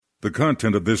The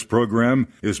content of this program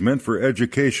is meant for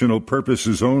educational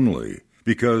purposes only,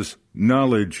 because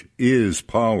knowledge is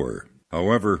power.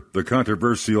 However, the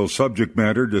controversial subject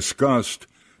matter discussed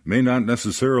may not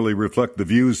necessarily reflect the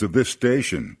views of this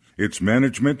station, its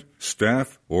management,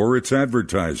 staff, or its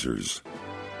advertisers.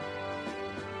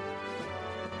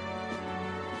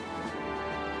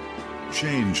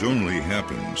 Change only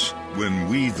happens when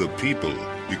we, the people,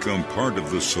 become part of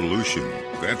the solution.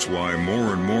 That's why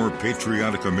more and more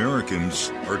patriotic Americans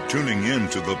are tuning in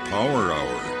to the Power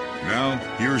Hour. Now,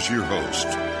 here's your host,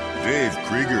 Dave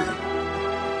Krieger.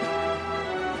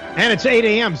 And it's 8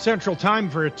 a.m. Central Time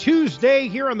for a Tuesday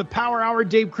here on the Power Hour.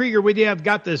 Dave Krieger with you. I've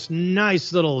got this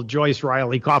nice little Joyce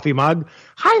Riley coffee mug.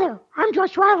 Hi there, I'm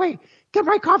Joyce Riley. Get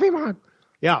my coffee mug.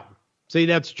 Yeah, see,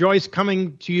 that's Joyce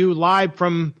coming to you live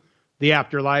from the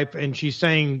afterlife, and she's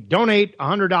saying donate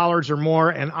 $100 or more,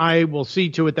 and I will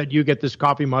see to it that you get this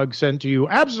coffee mug sent to you.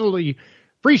 Absolutely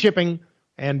free shipping,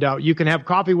 and you can have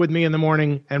coffee with me in the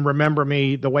morning and remember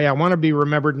me the way I want to be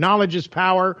remembered. Knowledge is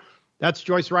power. That's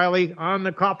Joyce Riley on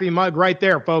the coffee mug right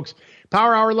there, folks.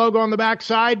 Power Hour logo on the back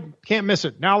side. Can't miss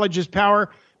it. Knowledge is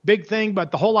power. Big thing, but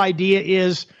the whole idea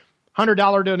is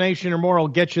 $100 donation or more will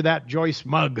get you that Joyce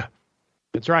mug.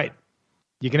 That's right.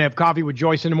 You can have coffee with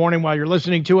Joyce in the morning while you're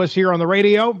listening to us here on the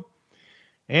radio.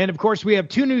 And, of course, we have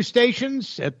two new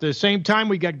stations. At the same time,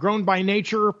 we got Grown by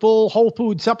Nature, full whole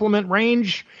food supplement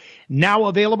range, now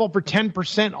available for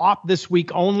 10% off this week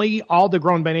only. All the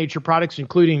Grown by Nature products,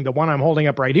 including the one I'm holding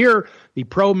up right here, the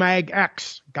Pro Mag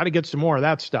X. Got to get some more of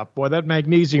that stuff. Boy, that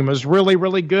magnesium is really,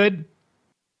 really good.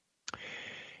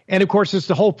 And, of course, it's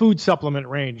the whole food supplement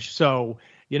range. So,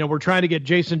 you know, we're trying to get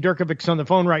Jason Derkevics on the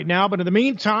phone right now. But in the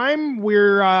meantime,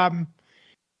 we're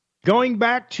going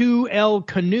back to El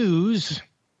Canoes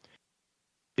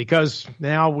because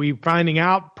now we're finding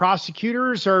out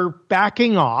prosecutors are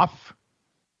backing off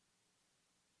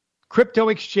crypto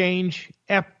exchange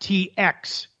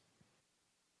FTX.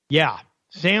 Yeah,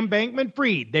 Sam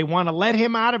Bankman-Fried. They want to let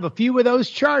him out of a few of those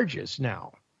charges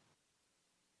now.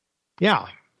 Yeah,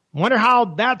 wonder how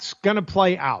that's going to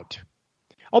play out.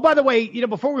 Oh, by the way, you know,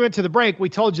 before we went to the break, we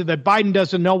told you that Biden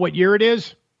doesn't know what year it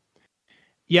is.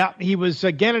 Yeah, he was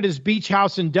again at his beach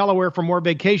house in Delaware for more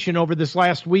vacation over this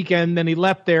last weekend. Then he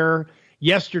left there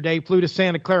yesterday, flew to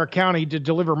Santa Clara County to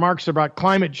deliver remarks about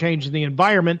climate change and the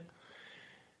environment.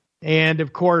 And,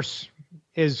 of course,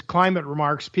 his climate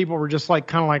remarks, people were just like,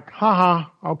 kind of like, haha,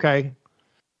 okay.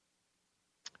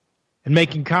 And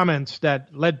making comments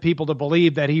that led people to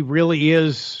believe that he really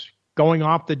is going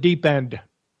off the deep end.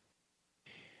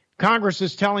 Congress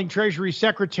is telling Treasury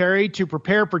Secretary to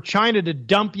prepare for China to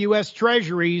dump U.S.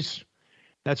 treasuries.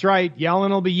 That's right. Yellen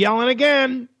will be yelling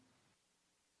again.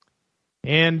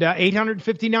 And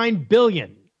 $859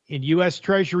 billion in U.S.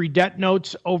 Treasury debt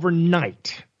notes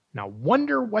overnight. Now,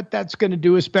 wonder what that's going to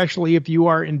do, especially if you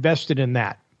are invested in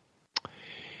that.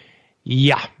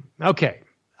 Yeah. Okay.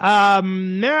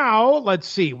 Now, let's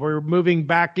see. We're moving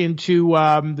back into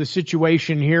the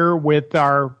situation here with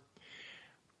our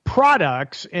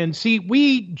products. And see,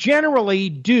 we generally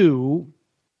do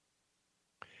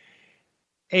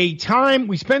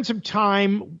we spend some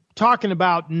time talking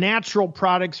about natural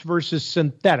products versus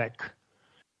synthetic.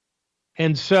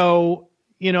 And so,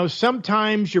 you know,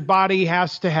 sometimes your body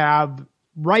has to have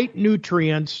right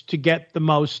nutrients to get the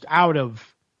most out of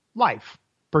life,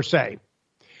 per se.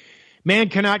 Man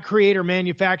cannot create or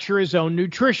manufacture his own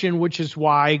nutrition, which is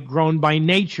why Grown by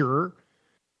Nature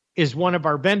is one of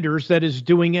our vendors that is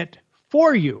doing it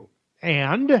for you.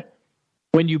 And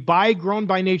when you buy Grown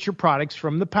by Nature products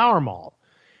from the Power Mall,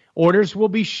 orders will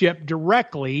be shipped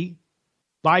directly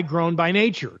by Grown by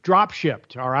Nature, drop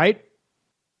shipped, all right?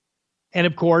 And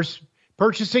of course,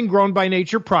 purchasing Grown by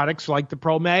Nature products like the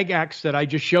Pro Mag X that I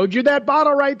just showed you, that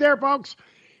bottle right there, folks,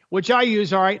 which I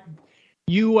use, all right,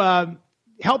 you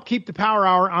help keep the Power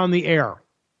Hour on the air.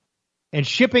 And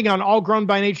shipping on all Grown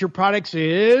by Nature products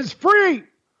is free.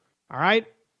 All right.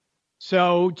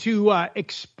 So to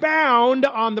expound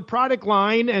on the product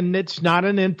line, and it's not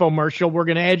an infomercial, we're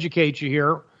going to educate you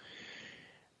here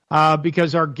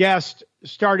because our guest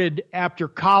started after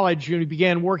college and he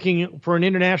began working for an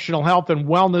international health and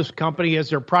wellness company as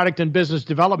their product and business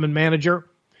development manager.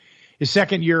 His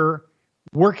second year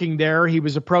working there, he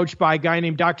was approached by a guy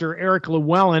named Dr. Eric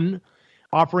Llewellyn,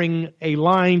 offering a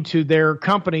line to their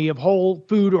company of whole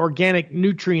food organic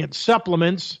nutrient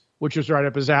supplements, which was right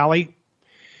up his alley.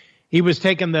 He was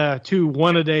taking the 2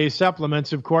 one-a-day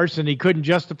supplements, of course, and he couldn't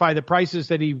justify the prices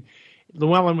that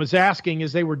Llewellyn was asking,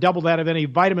 as they were double that of any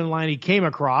vitamin line he came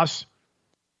across,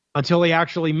 until he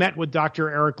actually met with Dr.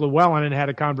 Eric Llewellyn and had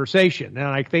a conversation. And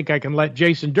I think I can let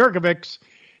Jason Derkevics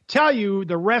tell you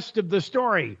the rest of the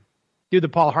story. Do the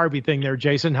Paul Harvey thing there,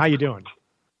 Jason. How you doing?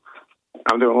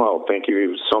 I'm doing well. Thank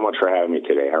you so much for having me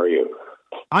today. How are you?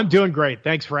 I'm doing great.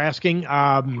 Thanks for asking.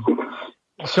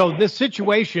 So this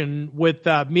situation with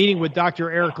meeting with Dr.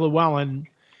 Eric Llewellyn,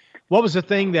 what was the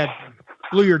thing that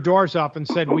blew your doors up and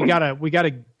said, we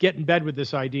gotta get in bed with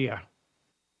this idea?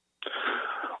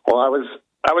 Well, I was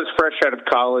fresh out of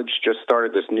college, just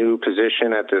started this new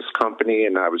position at this company,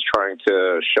 and I was trying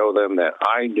to show them that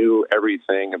I knew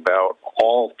everything about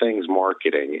all things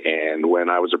marketing. And when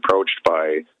I was approached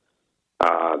by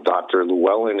Dr.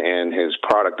 Llewellyn and his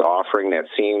product offering that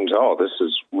seems, this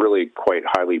is really quite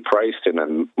highly priced in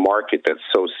a market that's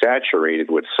so saturated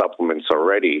with supplements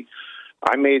already,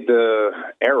 I made the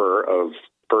error of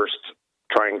first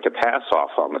trying to pass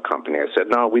off on the company. I said,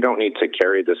 no, we don't need to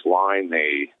carry this line.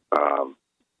 They,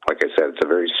 like I said, it's a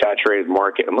very saturated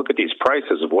market, and look at these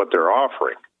prices of what they're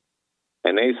offering.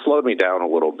 And they slowed me down a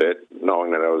little bit,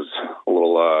 knowing that I was a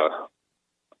little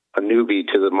a newbie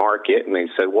to the market, and they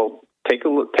said, well, take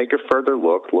a further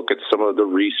look at some of the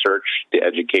research, the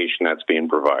education that's being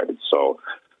provided. So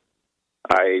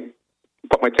I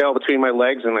put my tail between my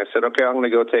legs and I said, okay, I'm going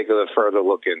to go take a further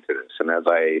look into this. And as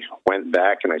I went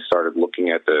back and I started looking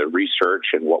at the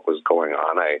research and what was going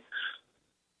on,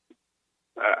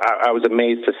 I was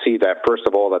amazed to see that, first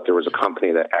of all, that there was a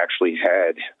company that actually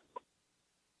had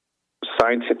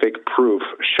scientific proof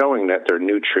showing that their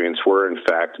nutrients were, in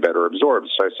fact, better absorbed.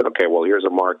 So I said, okay, well, here's a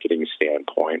marketing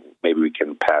standpoint. Maybe we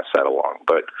can pass that along.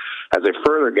 But as I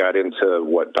further got into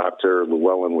what Dr.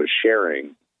 Llewellyn was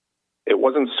sharing, it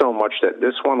wasn't so much that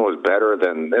this one was better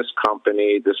than this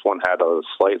company. This one had a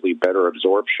slightly better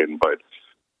absorption, but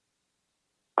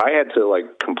I had to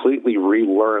completely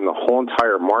relearn the whole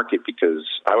entire market because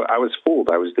I was fooled.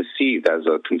 I was deceived as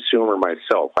a consumer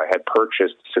myself. I had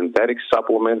purchased synthetic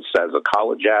supplements as a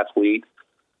college athlete.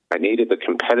 I needed the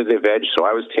competitive edge, so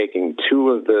I was taking 2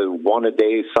 of the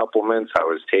one-a-day supplements. I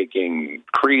was taking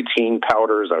creatine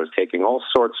powders. I was taking all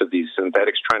sorts of these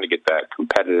synthetics trying to get that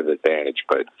competitive advantage,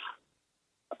 but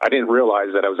I didn't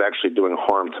realize that I was actually doing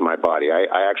harm to my body.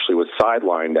 I actually was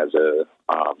sidelined as a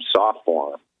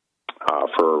sophomore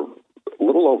for a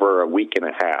little over a week and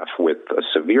a half with a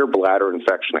severe bladder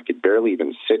infection. I could barely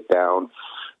even sit down.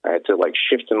 I had to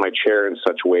shift in my chair in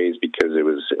such ways because it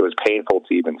was painful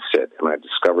to even sit. And I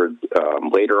discovered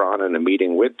later on in a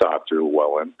meeting with Dr.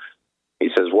 Llewellyn, he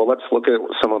says, well, let's look at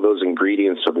some of those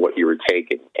ingredients of what you were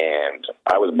taking. And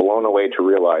I was blown away to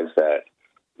realize that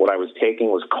what I was taking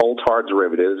was coal tar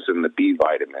derivatives and the B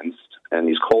vitamins. And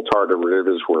these coal tar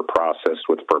derivatives were processed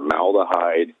with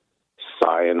formaldehyde,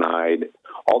 cyanide,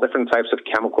 all different types of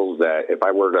chemicals that if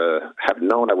I were to have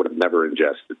known, I would have never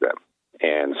ingested them.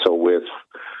 And so with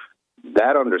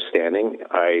that understanding,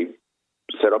 I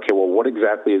said, okay, well, what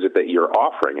exactly is it that you're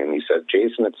offering? And he said,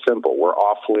 Jason, it's simple. We're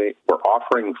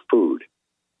offering food.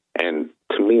 And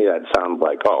to me, that sounds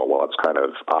like, oh, well, it's kind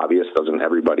of obvious. Doesn't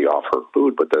everybody offer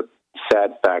food? But the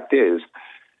sad fact is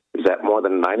that more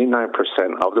than 99%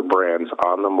 of the brands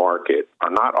on the market are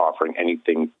not offering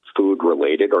anything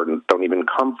food-related or don't even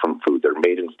come from food. They're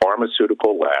made in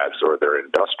pharmaceutical labs or they're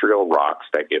industrial rocks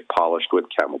that get polished with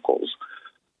chemicals.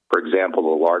 For example,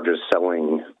 the largest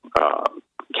selling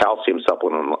calcium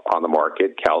supplement on the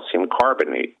market, calcium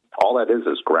carbonate. All that is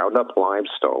ground-up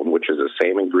limestone, which is the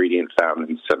same ingredient found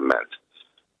in cement.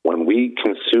 When we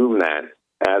consume that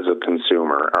as a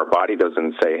consumer, our body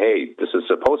doesn't say, hey, this is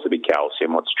supposed to be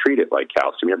calcium. Let's treat it like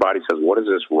calcium. Your body says, what is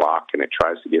this rock? And it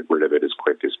tries to get rid of it as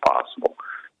quick as possible.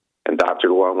 And Dr.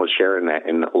 Llewellyn was sharing that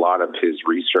in a lot of his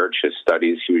research, his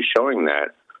studies. He was showing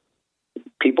that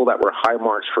people that were high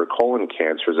marks for colon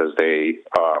cancers, as they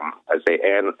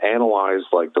analyzed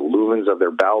the lumens of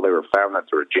their bowel, they were found that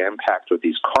they were jam-packed with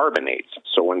these carbonates.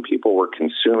 So when people were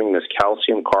consuming this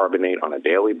calcium carbonate on a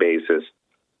daily basis,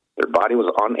 their body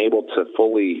was unable to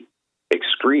fully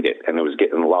excrete it, and it was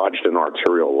getting lodged in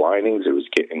arterial linings. It was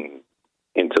getting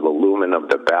into the lumen of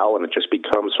the bowel, and it just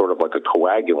becomes sort of like a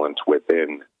coagulant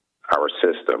within our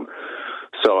system.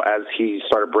 So as he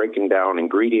started breaking down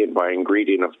ingredient by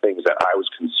ingredient of things that I was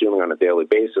consuming on a daily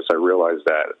basis, I realized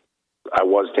that I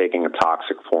was taking a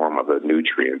toxic form of a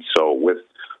nutrient. So with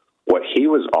what he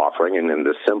was offering and in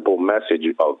the simple message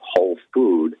of whole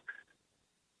food,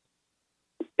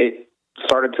 it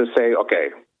started to say, okay,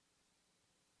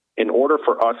 in order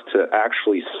for us to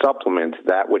actually supplement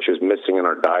that which is missing in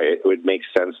our diet, it would make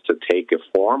sense to take a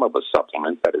form of a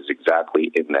supplement that is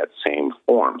exactly in that same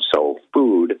form. So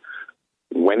food,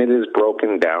 when when it is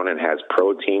broken down, it has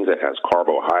proteins, it has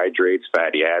carbohydrates,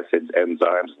 fatty acids,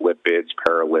 enzymes, lipids,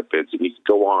 paralipids, and you can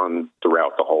go on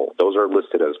throughout the whole. Those are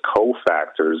listed as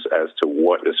cofactors as to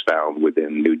what is found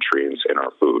within nutrients in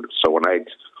our food. So when I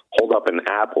hold up an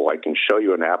apple, I can show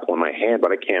you an apple in my hand,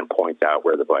 but I can't point out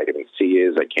where the vitamin C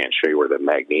is. I can't show you where the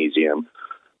magnesium,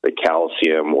 the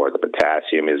calcium, or the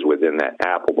potassium is within that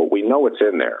apple, but we know it's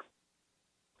in there.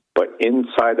 But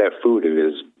inside that food, it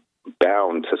is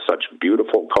bound to such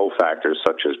beautiful cofactors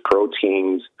such as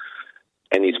proteins,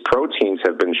 and these proteins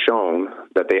have been shown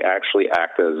that they actually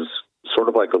act as sort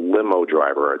of like a limo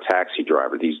driver or a taxi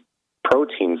driver. These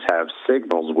proteins have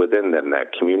signals within them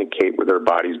that communicate with their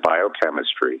body's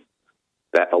biochemistry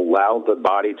that allow the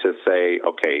body to say,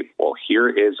 okay, well, here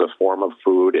is a form of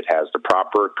food. It has the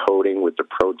proper coding with the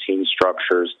protein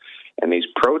structures, and these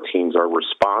proteins are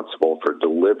responsible for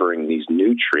delivering these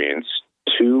nutrients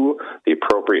to the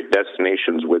appropriate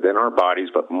destinations within our bodies,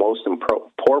 but most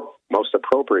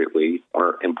appropriately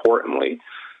or importantly,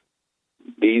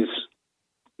 these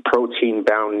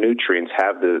protein-bound nutrients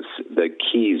have the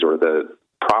keys or the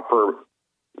proper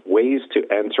ways to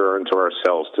enter into our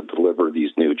cells to deliver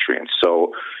these nutrients.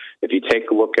 So if you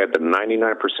take a look at the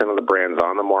 99% of the brands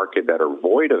on the market that are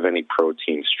void of any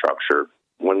protein structure,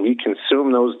 when we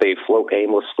consume those, they float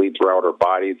aimlessly throughout our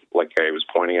body. Like I was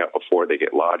pointing out before, they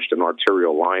get lodged in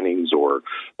arterial linings or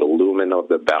the lumen of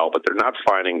the bowel, but they're not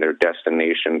finding their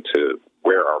destination to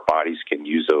where our bodies can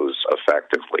use those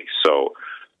effectively. So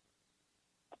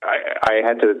I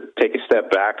had to take a step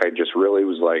back. I just really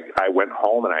was like, I went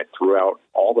home and I threw out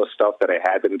all the stuff that I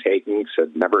had been taking,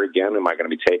 said, never again am I going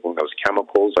to be taking those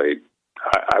chemicals.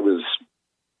 I was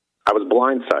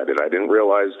blindsided. I didn't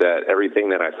realize that everything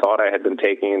that I thought I had been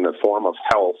taking in the form of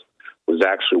health was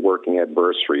actually working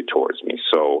adversely towards me.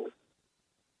 So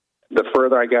the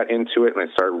further I got into it and I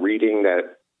started reading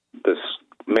that this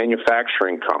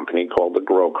manufacturing company called the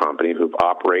Grow Company, who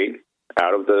operate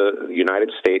out of the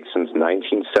United States since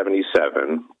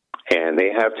 1977, and they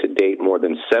have to date more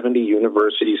than 70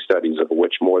 university studies, of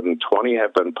which more than 20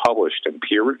 have been published in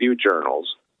peer-reviewed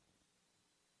journals,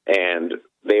 and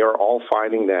they are all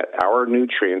finding that our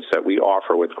nutrients that we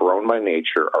offer with Grown by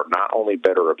Nature are not only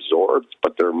better absorbed,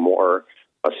 but they're more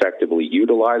effectively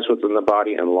utilized within the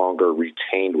body and longer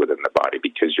retained within the body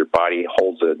because your body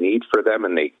holds a need for them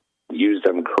and they use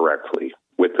them correctly.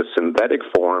 With the synthetic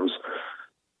forms,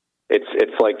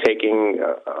 it's like taking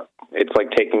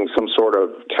some sort of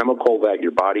chemical that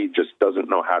your body just doesn't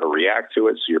know how to react to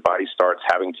it, so your body starts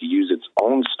having to use its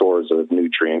own stores of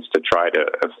nutrients to try to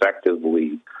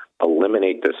effectively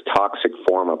eliminate this toxic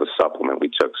form of a supplement we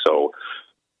took. So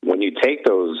when you take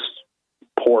those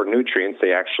poor nutrients,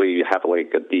 they actually have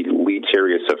like a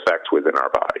deleterious effect within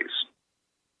our bodies.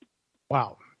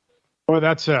 Wow. Well,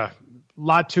 that's a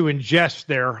lot to ingest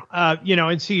there.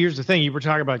 And see, here's the thing. You were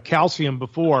talking about calcium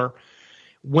before.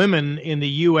 Women in the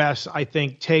U.S., I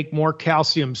think, take more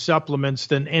calcium supplements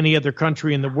than any other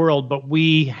country in the world, but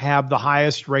we have the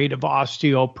highest rate of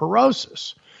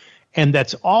osteoporosis. And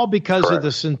that's all because Correct. of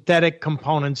the synthetic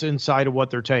components inside of what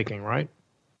they're taking, right?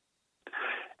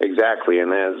 Exactly.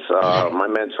 And as my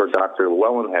mentor, Dr.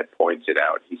 Llewellyn, had pointed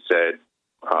out, he said,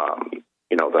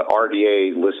 the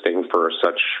RDA listing for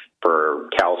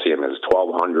calcium is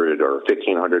 1,200 or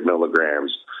 1,500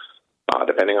 milligrams,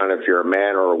 depending on if you're a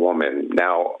man or a woman.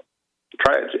 Now,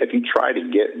 if you try to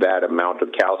get that amount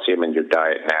of calcium in your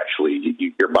diet naturally,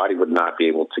 your body would not be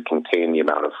able to contain the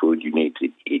amount of food you need to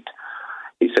eat.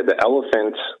 He said the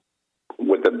elephant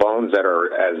with the bones that are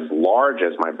as large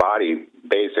as my body,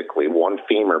 basically one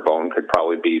femur bone could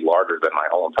probably be larger than my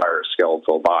whole entire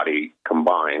skeletal body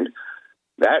combined.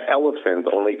 That elephant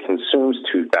only consumes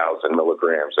 2,000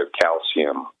 milligrams of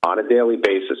calcium on a daily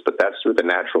basis, but that's through the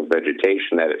natural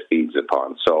vegetation that it feeds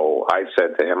upon. So I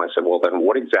said to him, well, then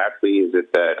what exactly is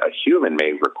it that a human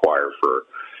may require for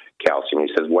calcium? He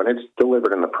says, when it's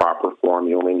delivered in the proper form,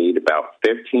 you only need about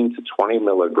 15 to 20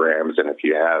 milligrams, and if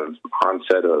you have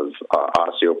onset of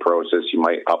osteoporosis, you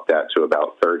might up that to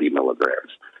about 30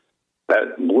 milligrams.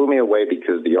 That blew me away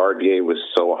because the RDA was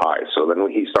so high. So then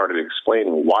he started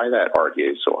explaining why that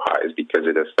RDA is so high is because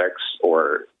it affects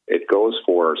or it goes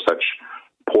for such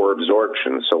poor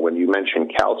absorption. So when you mention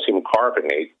calcium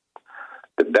carbonate,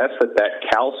 the best that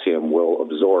calcium will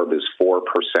absorb is 4%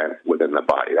 within the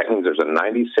body. That means there's a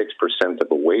 96% of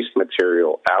the waste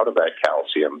material out of that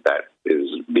calcium that is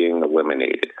being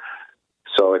eliminated.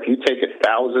 So if you take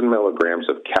 1,000 milligrams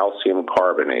of calcium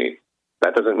carbonate,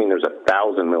 that doesn't mean there's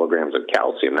 1,000 milligrams of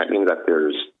calcium. That means that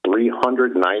there's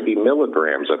 390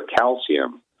 milligrams of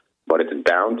calcium, but it's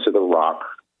down to the rock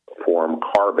form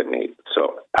carbonate.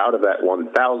 So out of that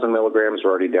 1,000 milligrams,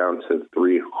 we're already down to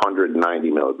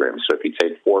 390 milligrams. So if you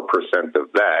take 4%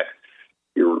 of that,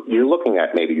 you're looking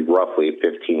at maybe roughly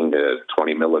 15 to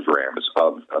 20 milligrams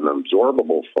of an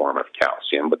absorbable form of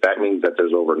calcium, but that means that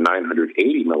there's over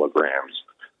 980 milligrams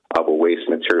of a waste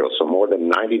material. So more than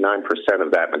 99%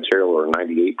 of that material or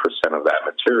 98% of that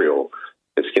material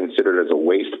is considered as a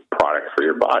waste product for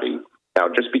your body. Now,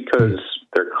 just because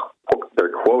they're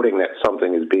quoting that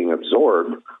something is being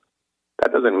absorbed,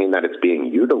 that doesn't mean that it's being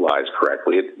utilized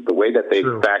correctly. The way that they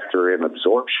factor in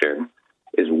absorption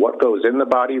is what goes in the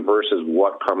body versus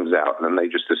what comes out. And then they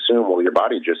just assume, well, your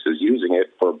body just is using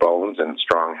it for bones and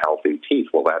strong, healthy teeth.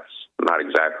 Well, that's not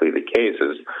exactly the case.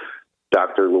 As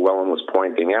Dr. Llewellyn was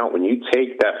pointing out, when you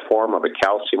take that form of a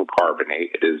calcium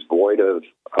carbonate, it is void of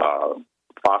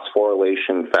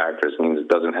phosphorylation factors, means it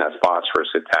doesn't have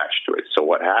phosphorus attached to it. So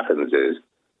what happens is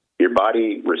your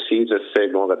body receives a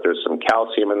signal that there's some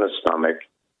calcium in the stomach,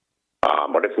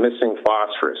 but it's missing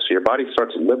phosphorus. So your body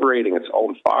starts liberating its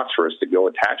own phosphorus to go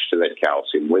attach to that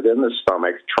calcium within the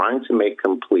stomach, trying to make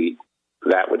complete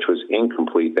that which was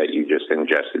incomplete that you just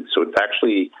ingested. So it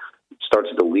actually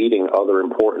starts deleting other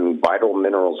important vital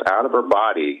minerals out of our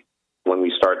body when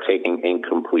we start taking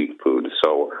incomplete food.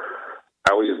 So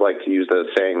I always like to use the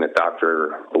saying that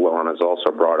Dr. Llewellyn has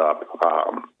also brought up.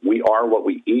 We are what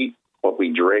we eat, what we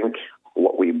drink,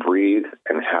 what we breathe,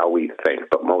 and how we think.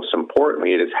 But most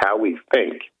importantly, it is how we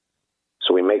think.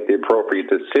 So we make the appropriate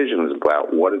decisions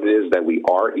about what it is that we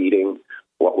are eating,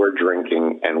 what we're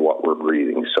drinking, and what we're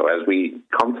breathing. So as we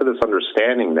come to this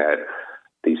understanding that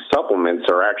these supplements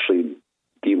are actually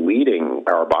deleting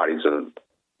our bodies of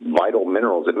vital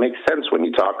minerals, it makes sense when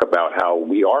you talk about how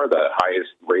we are the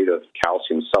highest rate of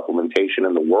calcium supplementation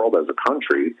in the world as a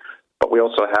country, but we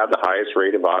also have the highest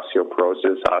rate of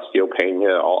osteoporosis,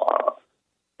 osteopenia,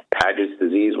 Paget's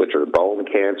disease, which are bone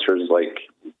cancers. Like,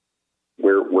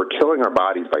 we're killing our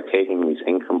bodies by taking these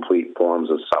incomplete forms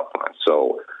of supplements.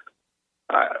 So,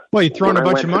 well, you're throwing a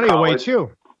bunch of money away too.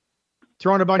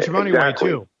 Throwing a bunch of money away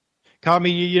too. I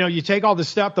mean, you take all this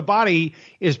stuff. The body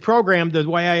is programmed the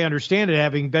way I understand it,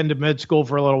 having been to med school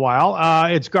for a little while.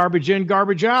 It's garbage in,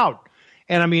 garbage out.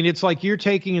 And I mean, it's like you're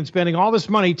taking and spending all this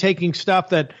money taking stuff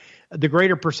that the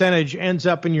greater percentage ends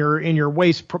up in your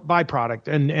waste byproduct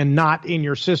and not in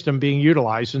your system being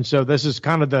utilized. And so this is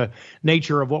kind of the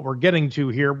nature of what we're getting to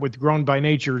here with Grown by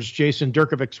Nature's Jason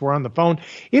Derkevics. We're on the phone.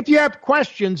 If you have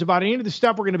questions about any of the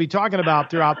stuff we're going to be talking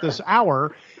about throughout this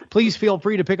hour, please feel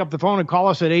free to pick up the phone and call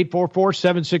us at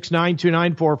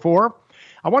 844-769-2944.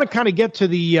 I want to kind of get to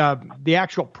the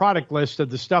actual product list of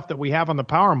the stuff that we have on the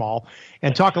Power Mall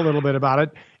and talk a little bit about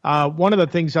it. One of the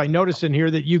things I noticed in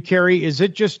here that you carry, is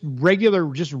it just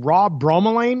regular, just raw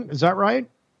bromelain? Is that right?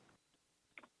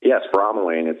 Yes,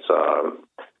 bromelain. It's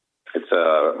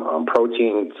a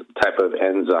protein type of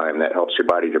enzyme that helps your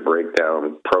body to break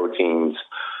down proteins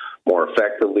more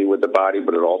effectively with the body,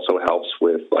 but it also helps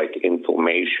with like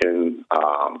inflammation.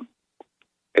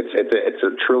 It's a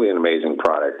truly an amazing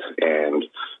product, and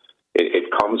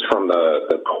it comes from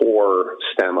the core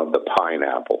stem of the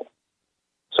pineapple.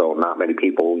 So not many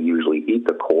people usually eat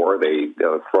the core. They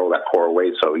throw that core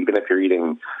away. So even if you're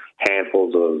eating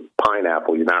handfuls of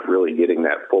pineapple, you're not really getting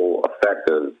that full effect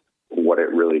of what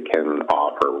it really can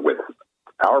offer. With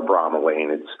our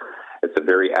bromelain, it's a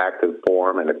very active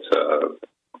form, and it's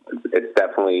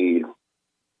definitely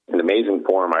an amazing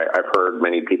form. I've heard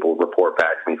many people report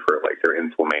back to me for like their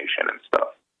inflammation and stuff.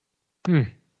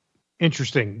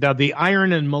 Interesting. Now, the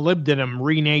iron and molybdenum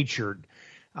renatured.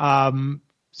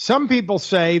 Some people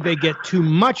say they get too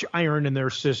much iron in their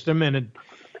system and it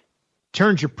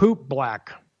turns your poop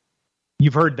black.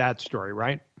 You've heard that story,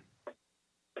 right?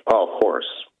 Oh, of course.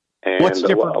 And what's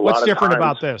different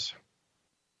about this?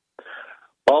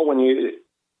 Well, when you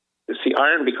see,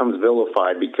 iron becomes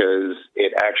vilified because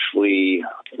it actually,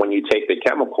 when you take the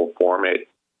chemical form, it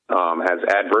has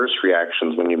adverse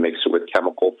reactions when you mix it with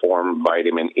chemical form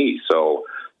vitamin E. So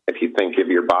if you think of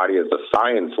your body as a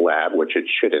science lab, which it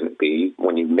shouldn't be,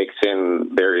 when you mix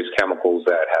in various chemicals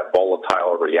that have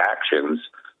volatile reactions,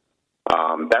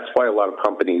 that's why a lot of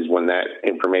companies, when that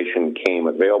information came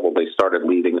available, they started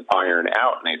leaving iron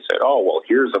out. And they said, oh, well,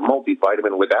 here's a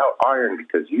multivitamin without iron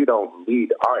because you don't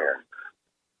need iron.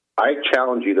 I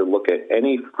challenge you to look at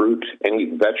any fruit, any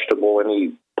vegetable,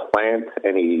 any plant,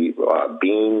 any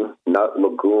bean, nut,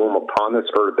 legume upon this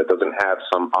earth that doesn't have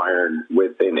some iron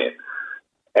within it.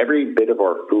 Every bit of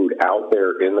our food out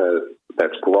there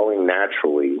that's growing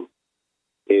naturally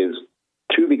is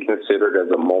to be considered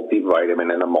as a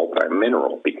multivitamin and a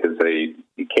multimineral, because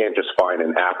you can't just find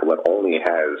an apple that only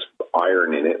has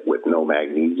iron in it with no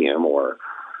magnesium, or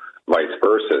vice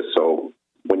versa. So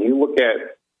when you look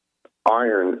at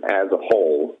iron as a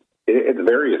whole, it's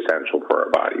very essential for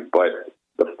our body, but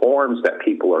the forms that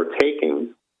people are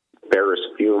taking, ferrous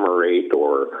fumarate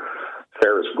or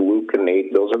ferrous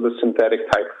gluconate, those are the synthetic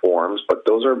type forms, but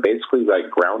those are basically like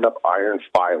ground up iron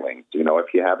filings. You know, if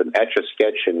you have an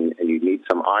Etch-a-Sketch and you need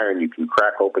some iron, you can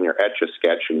crack open your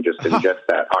Etch-a-Sketch and just ingest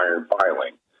that iron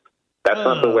filing. That's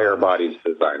not the way our body's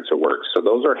designed to work. So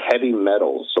those are heavy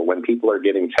metals. So when people are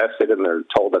getting tested and they're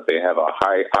told that they have a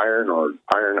high iron or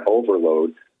iron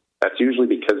overload, that's usually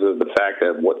because of the fact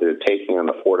that what they're taking on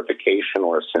the fortification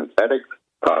or synthetic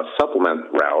supplement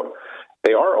route,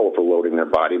 they are overloading their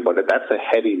body, but that's a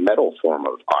heavy metal form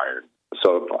of iron.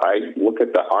 So if I look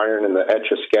at the iron in the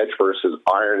Etch-a-Sketch versus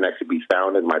iron that could be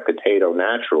found in my potato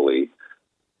naturally,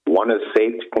 one is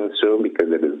safe to consume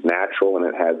because it is natural and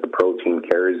it has the protein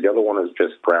carriers. The other one is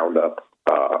just ground up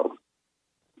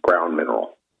ground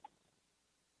mineral.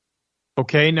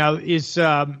 Okay, now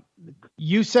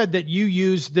you said that you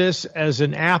use this as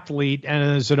an athlete and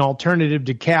as an alternative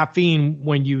to caffeine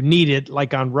when you need it,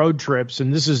 like on road trips.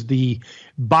 And this is the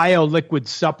BioLiquid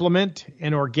supplement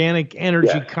and organic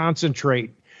energy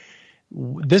concentrate.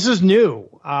 This is new.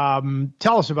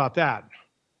 Tell us about that.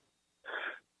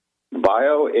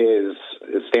 Bio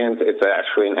it's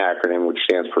actually an acronym which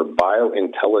stands for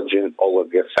Biointelligent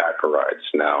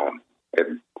Oligosaccharides. Now, it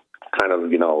kind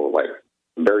of, like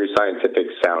very scientific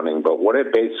sounding, but what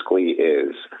it basically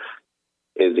is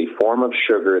a form of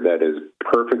sugar that is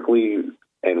perfectly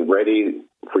and ready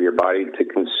for your body to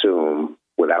consume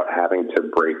without having to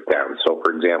break down. So,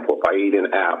 for example, if I eat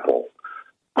an apple,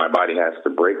 my body has to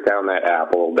break down that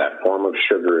apple. That form of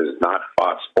sugar is not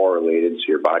phosphorylated, so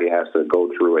your body has to go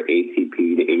through an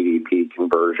ATP to ADP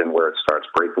conversion where it starts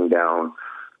breaking down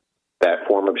that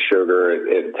form of sugar.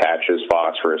 It attaches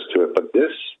phosphorus to it. But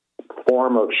this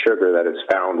form of sugar that is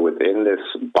found within this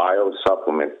bio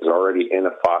supplement is already in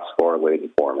a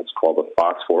phosphorylated form. It's called a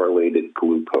phosphorylated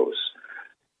glucose.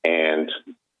 And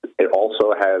it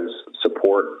also has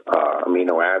support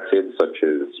amino acids such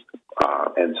as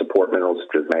and support minerals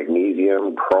such as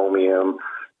magnesium, chromium,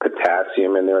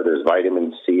 potassium in there. There's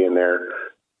vitamin C in there.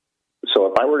 So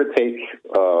if I were to take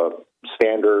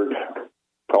standard,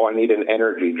 I need an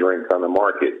energy drink on the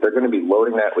market, they're going to be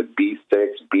loading that with B6,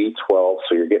 B12.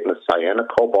 So you're getting the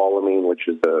cyanocobalamin, which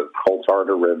is the coal tar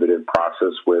derivative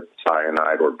processed with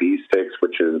cyanide, or B6,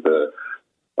 which is the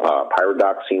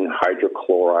pyridoxine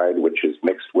hydrochloride, which is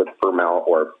mixed with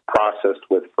or processed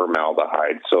with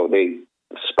formaldehyde. So they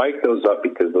spike those up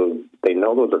because they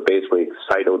know those are basically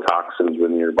cytotoxins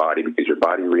within your body, because your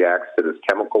body reacts to this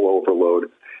chemical overload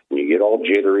and you get all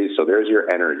jittery. So there's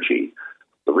your energy.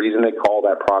 The reason they call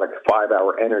that product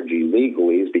 5-hour energy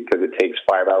legally is because it takes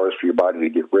 5 hours for your body to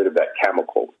get rid of that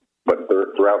chemical. But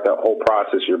throughout that whole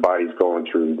process, your body's going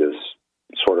through this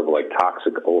sort of like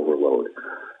toxic overload.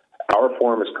 Our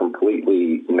form is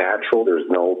completely natural. There's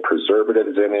no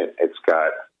preservatives in it. It's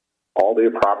got all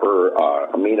the proper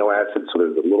amino acids, so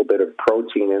there's a little bit of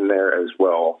protein in there as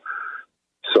well.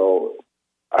 So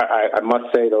I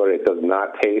must say, though, it does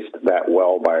not taste that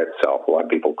well by itself. A lot of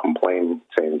people complain,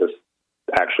 saying this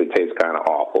actually tastes kind of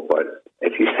awful. But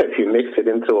if you mix it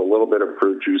into a little bit of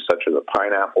fruit juice, such as a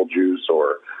pineapple juice,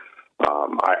 or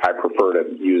I prefer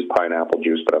to use pineapple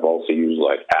juice, but I've also used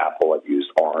like apple, I've used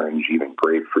orange, even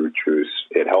grapefruit juice.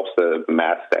 It helps to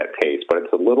mask that taste, but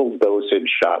it's a little dosage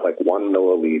shot, like 1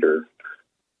 milliliter.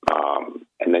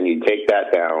 And then you take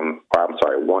that down,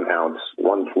 1 ounce,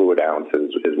 1 fluid ounce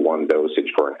is 1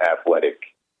 dosage for an athletic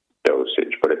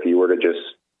dosage. But if you were to just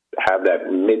have that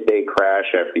midday crash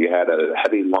after you had a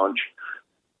heavy lunch,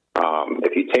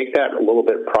 if you take that a little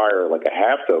bit prior, like a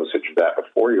half dosage of that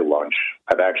before your lunch,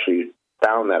 I've actually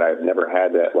found that I've never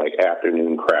had that like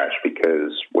afternoon crash,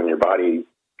 because when your body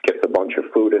gets a bunch of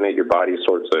food in it, your body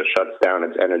sort of shuts down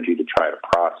its energy to try to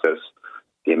process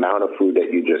the amount of food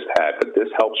that you just had. But this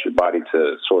helps your body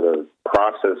to sort of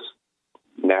process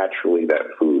naturally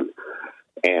that food.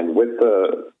 And with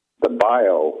the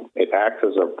bio, it acts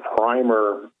as a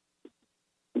primer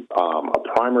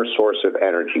source of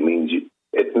energy. Means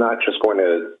it's not just going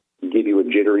to give you a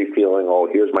jittery feeling, oh,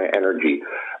 here's my energy.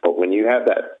 But when you have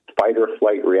that fight or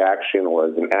flight reaction, or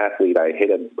as an athlete, I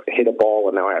hit a ball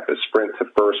and now I have to sprint to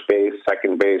first base,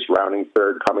 second base, rounding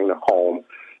third, coming to home,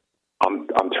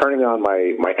 I'm turning on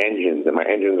my engines, and my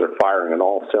engines are firing on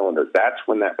all cylinders. That's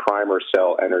when that primer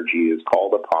cell energy is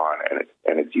called upon,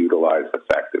 and it's utilized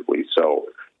effectively. So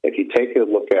if you take a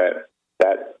look at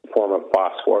that form of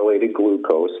phosphorylated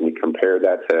glucose and you compare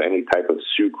that to any type of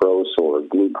sucrose or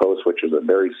glucose, which is a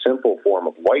very simple form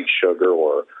of white sugar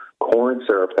or corn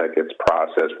syrup that gets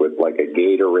processed with like a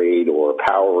Gatorade or a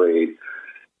Powerade,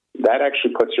 that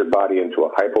actually puts your body into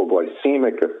a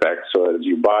hypoglycemic effect. So as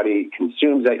your body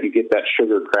consumes that, you get that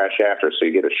sugar crash after. So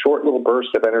you get a short little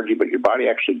burst of energy, but your body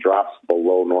actually drops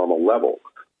below normal level.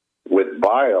 With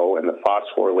bio and the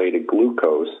phosphorylated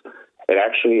glucose, it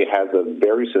actually has a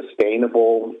very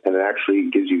sustainable, and it actually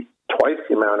gives you twice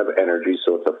the amount of energy,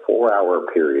 so it's a 4-hour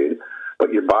period,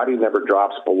 but your body never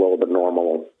drops below the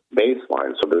normal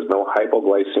baseline, so there's no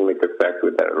hypoglycemic effect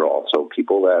with that at all. So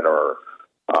people that are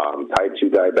type 2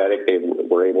 diabetic, they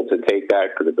were able to take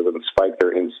that because it doesn't spike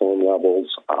their insulin levels,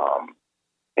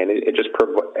 and it just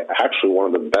actually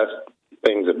one of the best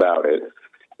things about it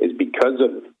is because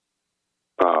of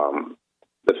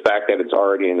the fact that it's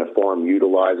already in a form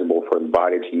utilizable for the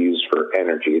body to use for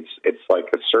energy. It's like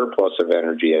a surplus of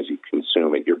energy as you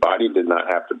consume it. Your body did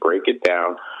not have to break it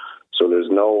down, so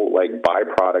there's no like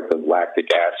byproduct of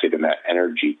lactic acid in that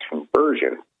energy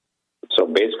conversion. So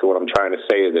basically what I'm trying to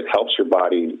say is it helps your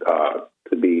body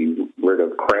to be rid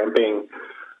of cramping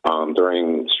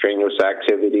during strenuous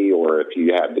activity, or if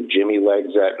you have the jimmy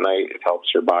legs at night, it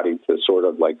helps your body to sort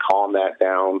of like calm that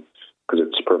down, because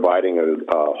it's providing a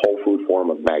whole food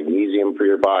form of magnesium for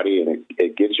your body, and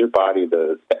it gives your body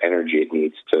the energy it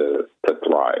needs to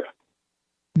thrive.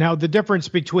 Now, the difference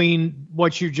between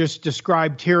what you just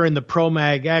described here in the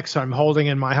ProMag X, I'm holding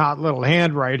in my hot little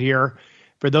hand right here,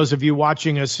 for those of you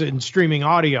watching us in streaming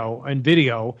audio and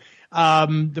video,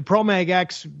 the ProMag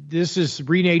X, this is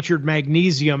renatured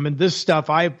magnesium, and this stuff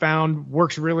I have found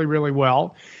works really, really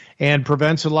well and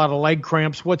prevents a lot of leg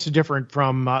cramps. What's different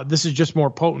from, this is just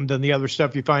more potent than the other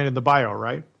stuff you find in the bio,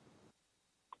 right?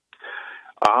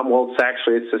 Well,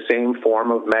 it's the same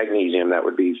form of magnesium that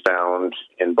would be found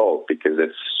in both, because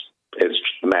it's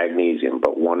magnesium,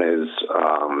 but one is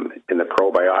in the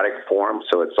probiotic form,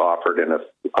 so it's offered in a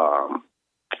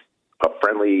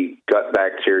friendly gut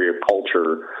bacteria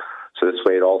culture. So this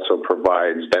way it also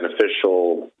provides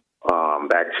beneficial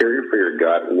bacteria for your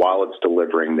gut while it's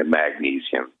delivering the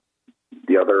magnesium.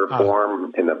 The other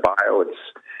form in the bio,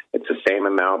 it's the same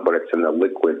amount, but it's in the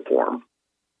liquid form.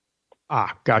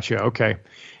 Gotcha. Okay.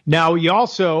 Now you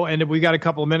also, and we got a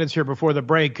couple of minutes here before the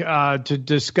break to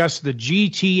discuss the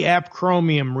GTF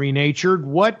chromium renatured.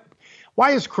 Why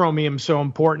is chromium so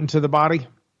important to the body?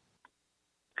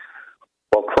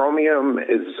 Well, chromium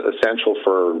is essential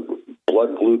for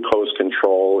blood glucose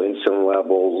control, insulin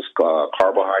levels,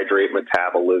 carbohydrate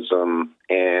metabolism,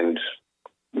 and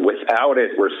without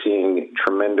it, we're seeing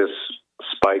tremendous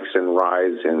spikes and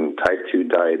rise in type 2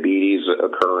 diabetes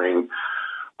occurring.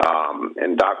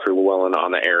 And Dr. Llewellyn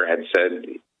on the air had said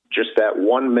just that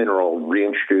one mineral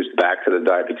reintroduced back to the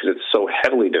diet, because it's so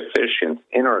heavily deficient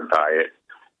in our diet,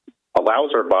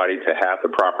 allows our body to have the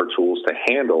proper tools to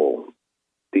handle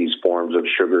these forms of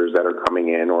sugars that are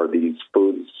coming in, or these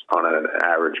foods on an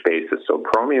average basis. So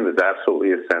chromium is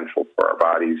absolutely essential for our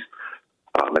body's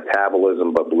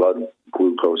metabolism, but blood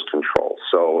glucose control.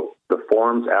 So the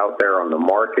forms out there on the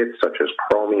market, such as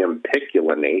chromium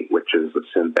picolinate, which is the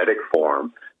synthetic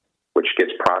form, which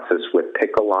gets processed with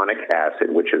picolonic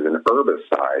acid, which is an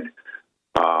herbicide.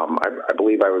 I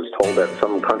believe I was told that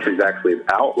some countries actually have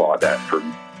outlawed that for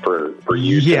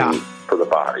using for the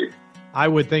body. I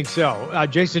would think so.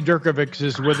 Jason Derkevics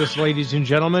is with us, ladies and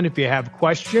gentlemen. If you have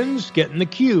questions, get in the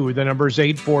queue. The number is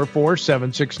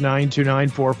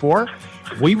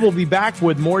 844-769-2944. We will be back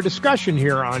with more discussion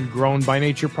here on Grown by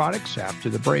Nature products after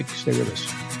the break. Stay with us.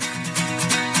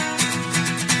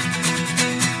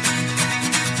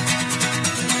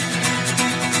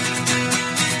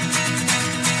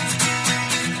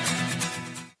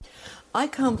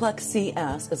 iComplex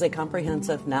CS is a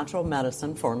comprehensive natural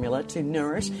medicine formula to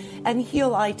nourish and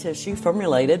heal eye tissue,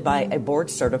 formulated by a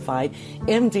board-certified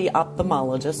MD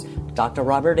ophthalmologist, Dr.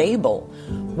 Robert Abel.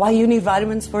 Why you need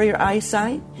vitamins for your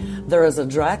eyesight? There is a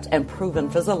direct and proven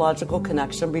physiological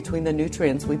connection between the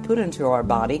nutrients we put into our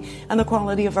body and the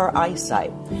quality of our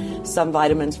eyesight. Some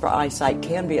vitamins for eyesight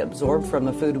can be absorbed from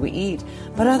the food we eat,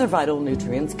 but other vital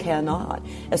nutrients cannot,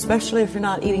 especially if you're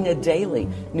not eating a daily,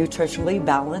 nutritionally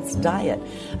balanced diet.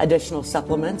 Additional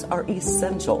supplements are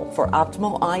essential for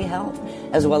optimal eye health,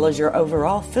 as well as your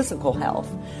overall physical health.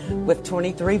 With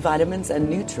 23 vitamins and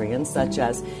nutrients such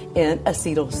as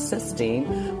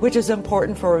N-acetylcysteine, which is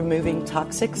important for removing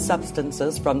toxic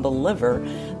substances from the liver,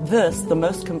 the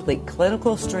most complete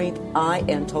clinical strength eye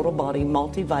and total body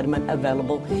multivitamin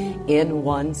available in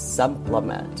one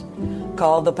supplement.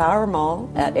 Call the Power Mall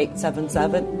at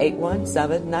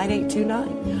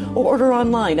 877-817-9829 or order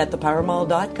online at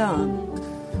thepowermall.com.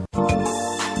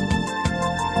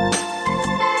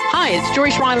 Hi, Hi, it's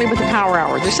Joyce Riley with the Power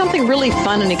Hour. There's something really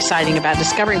fun and exciting about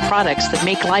discovering products that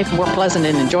make life more pleasant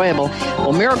and enjoyable.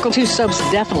 Well, Miracle 2 soaps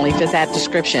definitely fit that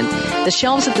description. The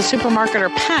shelves at the supermarket are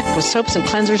packed with soaps and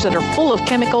cleansers that are full of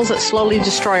chemicals that slowly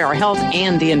destroy our health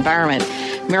and the environment.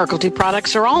 Miracle 2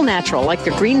 products are all natural, like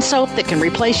the green soap that can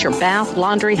replace your bath,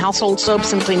 laundry, household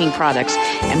soaps, and cleaning products.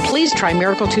 And please try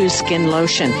Miracle 2's skin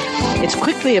lotion. It's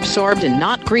quickly absorbed and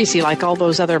not greasy like all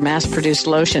those other mass-produced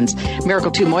lotions.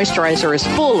 Miracle 2 moisturizer is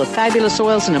full of fabulous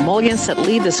oils and emollients that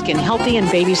leave the skin healthy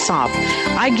and baby soft.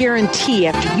 I guarantee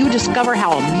after you discover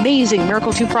how amazing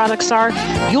Miracle 2 products are,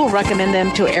 you'll recommend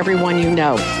them to everyone you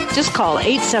know. Just call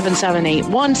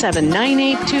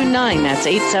 877-817-9829. That's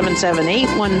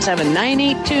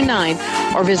 877-817-9829.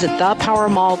 Or visit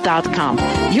thepowermall.com.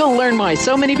 You'll learn why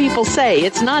so many people say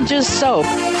it's not just soap,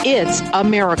 it's a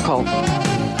miracle.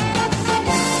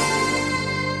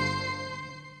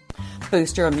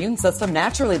 Boost your immune system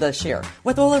naturally this year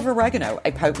with oil of oregano,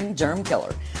 a potent germ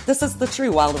killer. This is the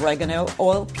true wild oregano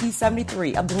oil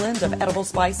P73, a blend of edible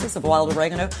spices of wild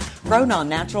oregano grown on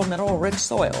natural mineral-rich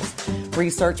soils.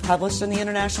 Research published in the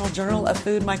International Journal of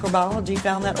Food Microbiology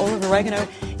found that oil of oregano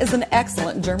is an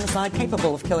excellent germicide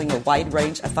capable of killing a wide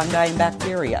range of fungi and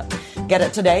bacteria. Get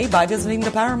it today by visiting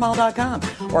thepowermall.com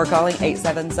or calling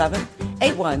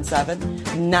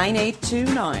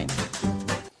 877-817-9829.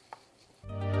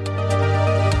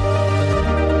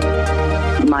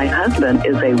 My husband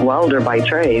is a welder by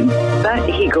trade, but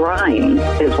he grinds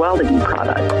his welding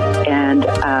product, and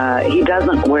he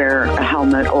doesn't wear a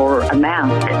helmet or a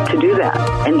mask to do that.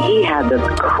 And he had this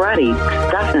cruddy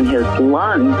stuff in his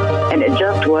lungs, and it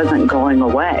just wasn't going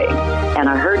away. And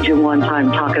I heard you one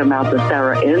time talking about the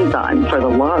Sarah enzyme for the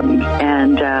lungs,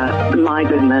 and my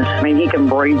goodness, I mean, he can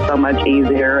breathe so much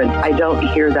easier, and I don't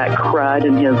hear that crud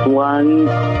in his lungs.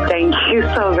 Thank you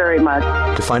so very much.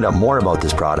 To find out more about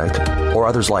this product or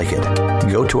others like it,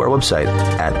 go to our website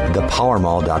at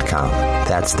thepowermall.com.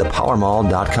 That's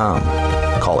thepowermall.com.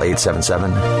 Call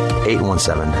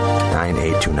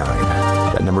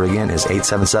 877-817-9829. That number again is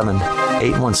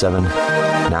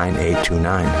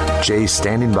 877-817-9829. Jay's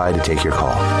standing by to take your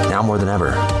call. Now more than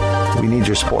ever, we need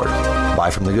your support. Buy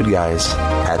from the good guys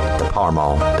at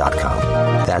thepowermall.com.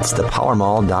 That's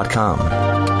thepowermall.com.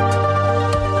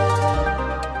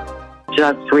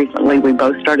 Just recently, we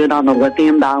both started on the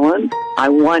lithium balance. I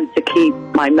want to keep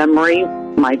my memory.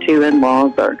 My two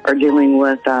in-laws are dealing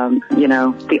with,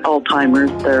 the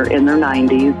Alzheimer's. They're in their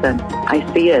 90s, and I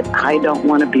see it. I don't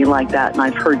want to be like that, and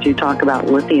I've heard you talk about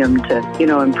lithium to,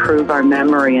 improve our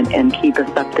memory and keep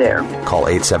us up there. Call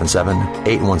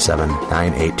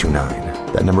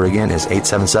 877-817-9829. That number again is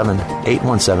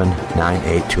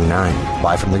 877-817-9829.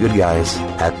 Buy from the good guys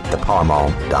at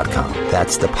thepowermall.com.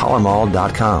 That's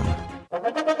thepowermall.com.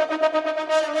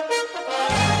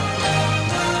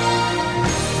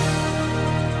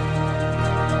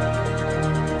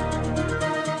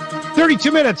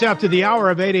 32 minutes after the hour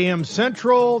of 8 a.m.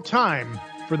 Central Time.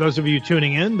 For those of you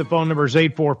tuning in, the phone number is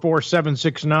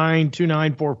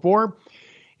 844-769-2944.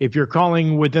 If you're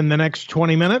calling within the next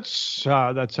 20 minutes,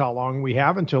 that's how long we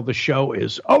have until the show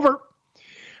is over.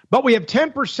 But we have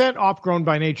 10% off Grown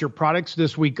by Nature products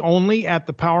this week only at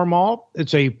the Power Mall.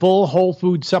 It's a full whole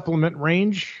food supplement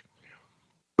range,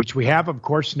 which we have, of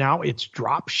course, now. It's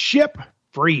drop ship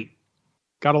free.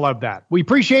 Gotta love that. We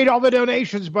appreciate all the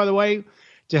donations, by the way.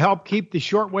 To help keep the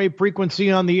shortwave frequency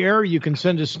on the air, you can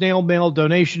send a snail mail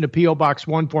donation to P.O. Box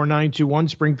 14921,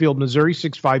 Springfield, Missouri,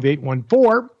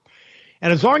 65814.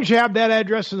 And as long as you have that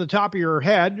address in the top of your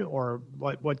head, or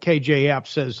what KJF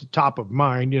says, top of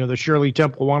mind, the Shirley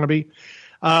Temple wannabe,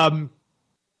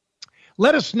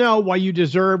 let us know why you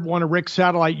deserve one of Rick's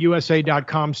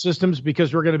SatelliteUSA.com systems,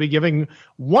 because we're going to be giving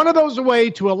one of those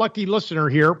away to a lucky listener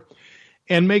here.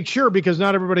 And make sure, because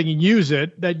not everybody can use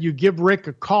it, that you give Rick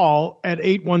a call at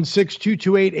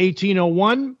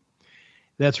 816-228-1801.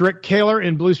 That's Rick Kaler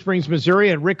in Blue Springs, Missouri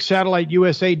at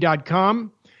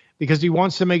ricksatelliteusa.com, because he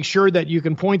wants to make sure that you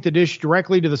can point the dish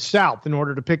directly to the south in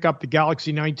order to pick up the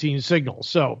Galaxy 19 signal.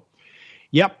 So,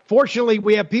 fortunately,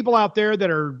 we have people out there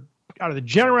that are, out of the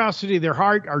generosity of their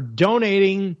heart, are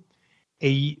donating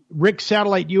a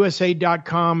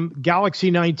ricksatelliteusa.com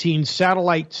Galaxy 19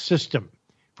 satellite system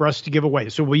for us to give away.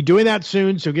 So we'll be doing that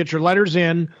soon, so get your letters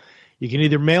in. You can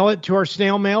either mail it to our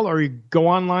snail mail, or you go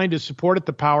online to support at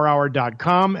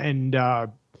thepowerhour.com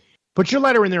and put your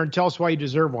letter in there and tell us why you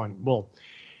deserve one. We'll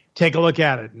take a look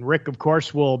at it. And Rick, of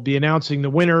course, will be announcing the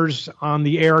winners on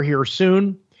the air here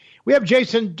soon. We have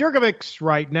Jason Derkevics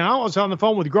right now. I was on the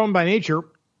phone with Grown by Nature,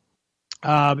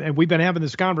 and we've been having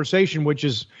this conversation, which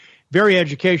is very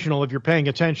educational if you're paying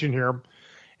attention here.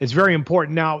 It's very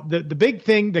important. Now, the big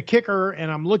thing, the kicker,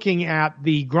 and I'm looking at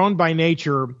the Grown by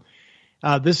Nature.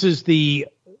 This is the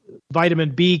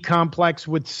vitamin B complex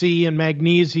with C and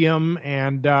magnesium.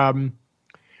 And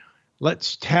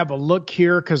let's have a look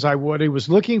here, because what I was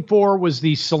looking for was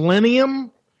the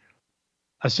selenium,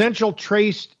 essential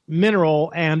trace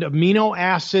mineral, and amino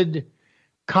acid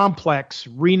complex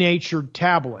renatured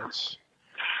tablets.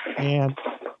 And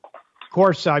of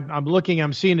course,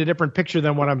 I'm seeing a different picture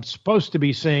than what I'm supposed to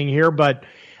be seeing here, but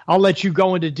I'll let you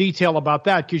go into detail about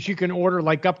that, because you can order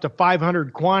like up to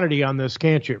 500 quantity on this,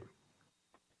 can't you?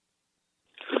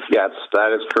 Yes,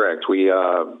 that is correct. We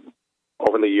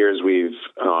over the years we've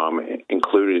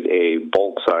included a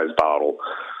bulk size bottle.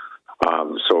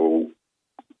 So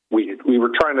we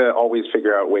were trying to always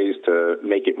figure out ways to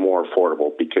make it more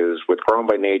affordable, because with Grown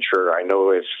by Nature, I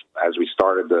know as we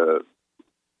started the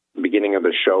beginning of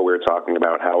the show, we were talking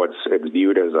about how it's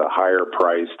viewed as a higher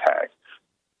price tag.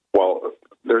 Well,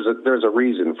 there's a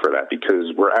reason for that,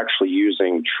 because we're actually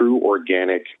using true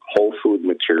organic whole food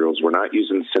materials. We're not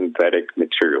using synthetic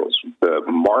materials. The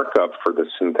markup for the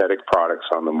synthetic products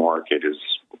on the market is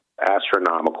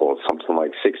astronomical. It's something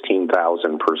like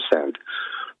 16,000%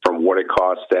 from what it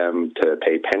costs them to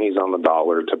pay pennies on the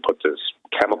dollar to put this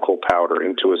chemical powder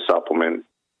into a supplement,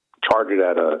 charge it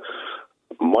at a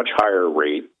much higher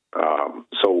rate.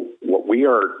 So what we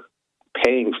are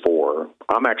paying for,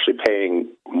 I'm actually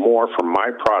paying more for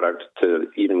my product to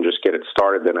even just get it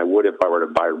started than I would if I were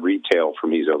to buy retail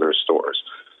from these other stores.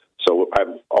 So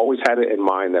I've always had it in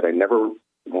mind that I never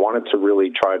wanted to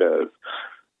really try to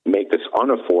make this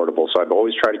unaffordable. So I've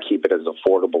always tried to keep it as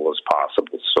affordable as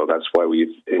possible. So that's why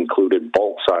we've included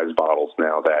bulk size bottles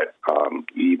now that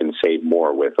you even save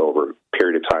more with over a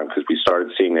period of time, because we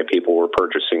started seeing that people were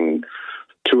purchasing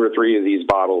 2 or 3 of these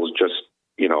bottles just,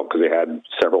 because they had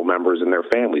several members in their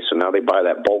family. So now they buy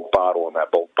that bulk bottle, and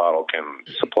that bulk bottle can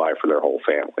supply for their whole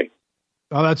family.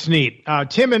 Oh, that's neat.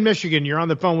 Tim in Michigan, you're on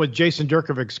the phone with Jason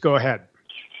Derkevics. Go ahead.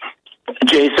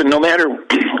 Jason, no matter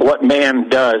what man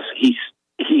does, he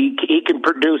can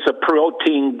produce a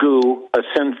protein goo, a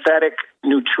synthetic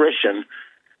nutrition,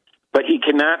 but he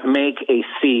cannot make a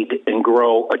seed and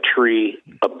grow a tree,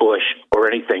 a bush,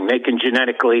 or anything. They can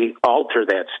genetically alter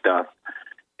that stuff.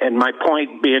 And my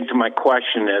point being to my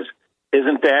question is,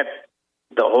 isn't that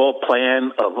the whole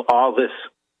plan of all this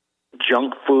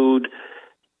junk food?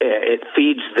 It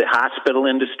feeds the hospital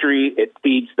industry. It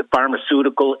feeds the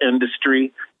pharmaceutical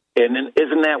industry. And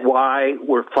isn't that why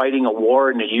we're fighting a war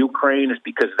in the Ukraine? Is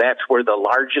because that's where the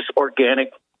largest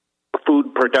organic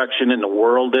food production in the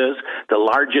world is, the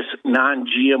largest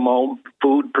non-GMO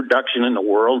food production in the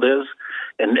world is.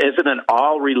 And isn't it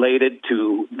all related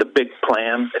to the big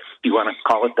plan, if you want to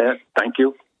call it that? Thank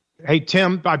you. Hey,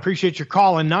 Tim, I appreciate your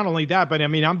call. And not only that, but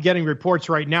I'm getting reports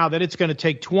right now that it's going to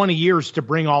take 20 years to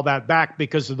bring all that back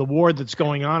because of the war that's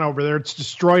going on over there. It's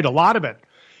destroyed a lot of it.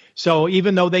 So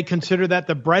even though they consider that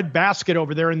the bread basket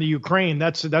over there in the Ukraine,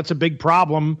 that's a big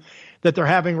problem that they're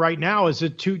having right now. Is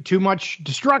it too much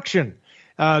destruction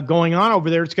going on over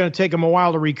there? It's going to take them a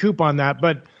while to recoup on that.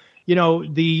 But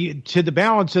to the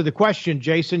balance of the question,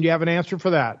 Jason, do you have an answer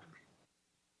for that?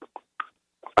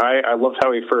 I loved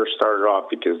how he first started off,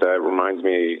 because that reminds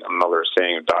me another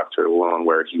saying of Dr. Llewellyn,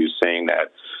 where he was saying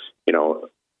that,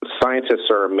 scientists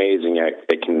are amazing.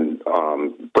 They can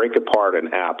break apart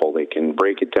an apple. They can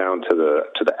break it down to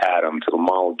the atom, to the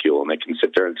molecule, and they can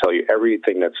sit there and tell you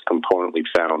everything that's componently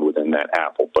found within that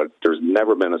apple. But there's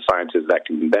never been a scientist that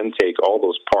can then take all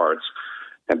those parts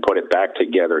and put it back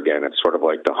together again. It's sort of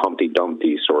like the Humpty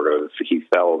Dumpty sort of, he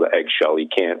fell the eggshell. He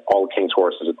can't, all the king's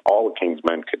horses and all the king's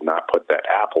men could not put that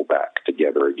apple back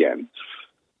together again.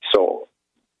 So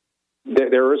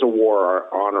there is a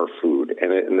war on our food,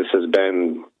 and this has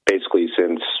been basically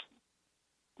since,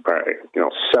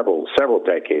 several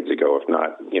decades ago, if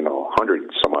not,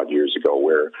 100 some odd years ago,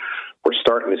 where we're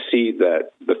starting to see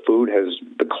that the food has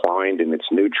declined in its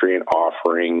nutrient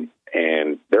offering,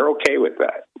 and they're okay with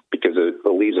that because it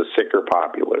leaves a sicker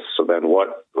populace. So then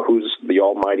who's the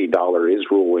almighty dollar is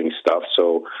ruling stuff.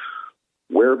 So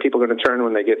where are people going to turn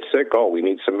when they get sick? Oh, we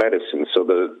need some medicine. So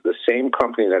the same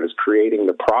company that is creating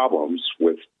the problems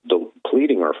with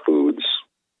depleting our foods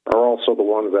are also the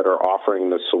ones that are offering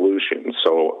the solution.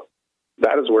 So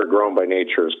that is where Grown by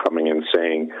Nature is coming in,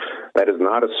 saying that is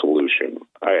not a solution.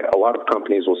 A lot of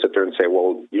companies will sit there and say,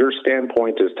 well, your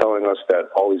standpoint is telling us that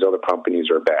all these other companies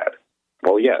are bad.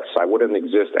 Well, yes, I wouldn't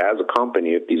exist as a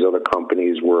company if these other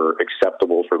companies were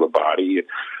acceptable for the body.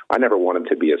 I never wanted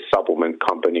to be a supplement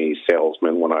company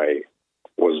salesman when I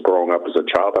was growing up as a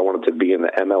child. I wanted to be in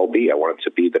the MLB. I wanted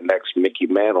to be the next Mickey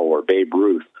Mantle or Babe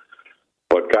Ruth.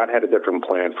 But God had a different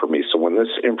plan for me. So when this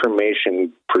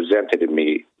information presented to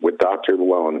me with Dr.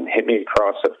 Llewellyn hit me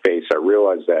across the face, I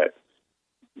realized that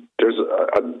there's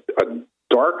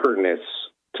a darkerness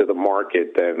to the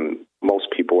market than most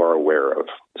people are aware of.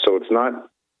 So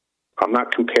I'm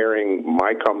not comparing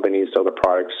my companies to other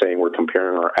products saying we're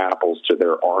comparing our apples to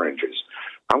their oranges.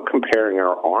 I'm comparing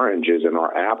our oranges and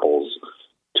our apples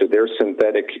to their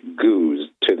synthetic goos,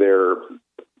 to their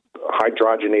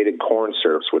hydrogenated corn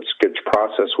syrups, which gets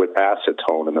processed with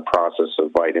acetone in the process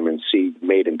of vitamin C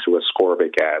made into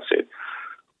ascorbic acid.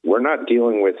 We're not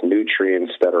dealing with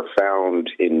nutrients that are found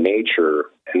in nature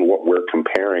and what we're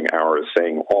comparing ours,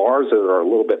 saying ours are a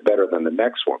little bit better than the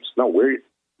next ones. No, we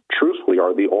truthfully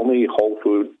are the only whole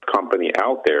food company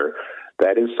out there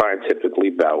that is scientifically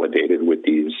validated with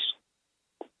these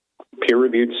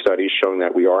peer-reviewed studies showing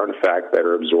that we are, in fact,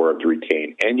 better absorbed,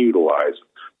 retained, and utilized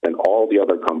than all the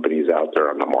other companies out there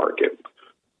on the market.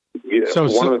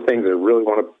 One of the things I really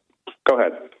want to – go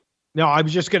ahead. No, I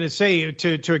was just going to say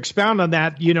to expound on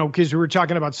that, because we were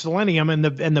talking about selenium and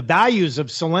the values of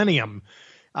selenium.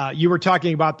 You were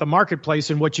talking about the marketplace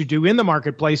and what you do in the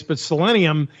marketplace, but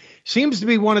selenium seems to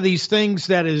be one of these things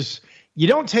that is, you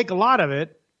don't take a lot of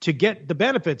it to get the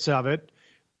benefits of it,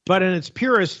 but in its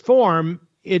purest form,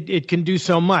 it can do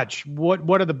so much.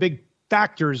 What are the big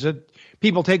factors that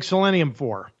people take selenium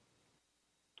for?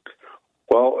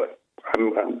 Well,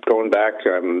 I'm going back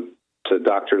to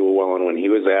Dr. Llewellyn when he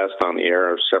was asked on the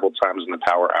air several times in the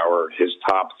Power Hour his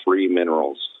top 3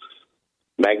 minerals.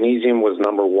 Magnesium was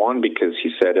number 1 because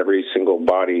he said every single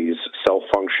body's cell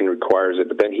function requires it.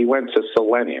 But then he went to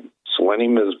selenium.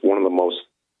 Selenium is one of the most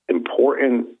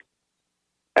important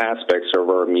aspects of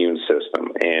our immune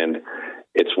system, and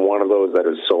it's one of those that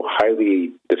is so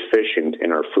highly deficient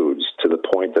in our foods to the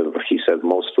point of, he said,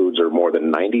 most foods are more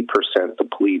than 90%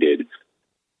 depleted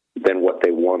than what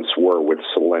they once were with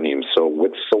selenium. So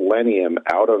with selenium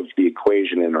out of the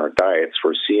equation in our diets,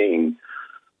 we're seeing,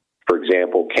 for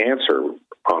example, cancer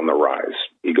on the rise.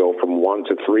 You go from 1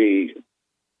 to 3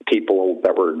 people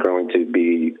that were going to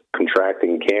be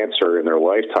contracting cancer in their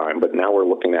lifetime, but now we're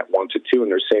looking at 1 to 2,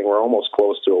 and they're saying we're almost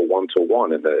close to a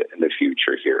 1-to-1 in the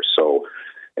future here. So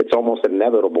it's almost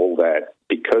inevitable that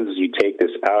because you take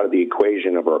this out of the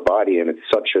equation of our body, and it's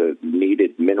such a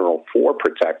needed mineral for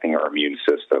protecting our immune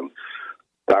system,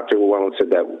 Dr. Llewellyn said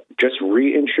that just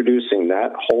reintroducing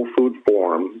that whole food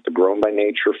form, the grown by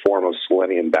nature form of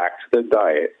selenium, back to the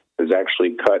diet has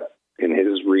actually cut, in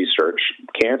his research,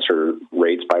 cancer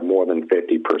rates by more than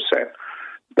 50%.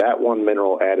 That one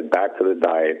mineral added back to the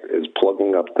diet is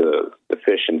plugging up the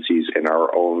deficiencies in our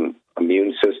own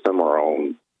immune system, our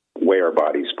own way our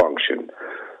bodies function.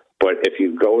 But if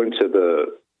you go into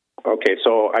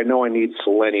so I know I need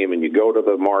selenium, and you go to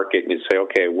the market and you say,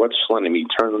 okay, what's selenium? You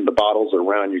turn the bottles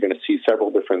around, you're going to see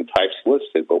several different types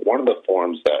listed, but one of the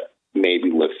forms that may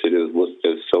be listed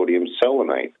as sodium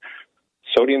selenite.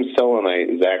 Sodium selenite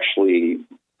is actually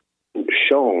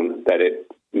shown that it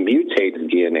mutates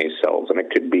DNA cells, and it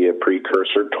could be a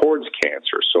precursor towards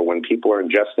cancer. So when people are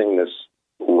ingesting this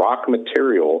rock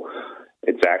material,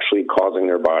 it's actually causing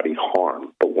their body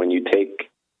harm. But when you take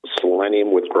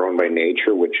selenium with Grown by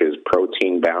Nature, which is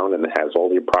protein-bound and has all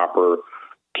the proper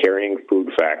carrying food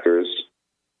factors,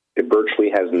 it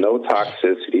virtually has no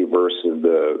toxicity versus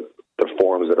the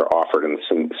forms that are offered in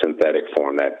the synthetic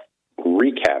form that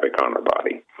wreak havoc on our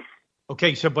body.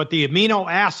 Okay, but the amino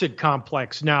acid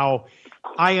complex, now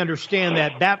I understand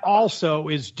that also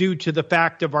is due to the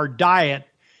fact of our diet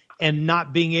and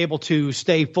not being able to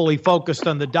stay fully focused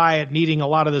on the diet and eating a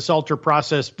lot of this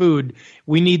ultra-processed food.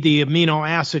 We need the amino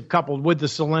acid coupled with the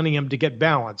selenium to get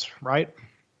balance, right?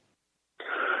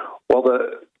 Well,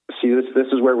 this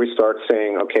is where we start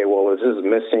saying, okay, well, this is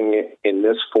missing in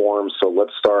this form, so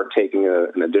let's start taking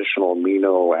an additional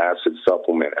amino acid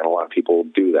supplement. And a lot of people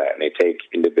do that, and they take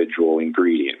individual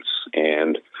ingredients.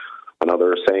 And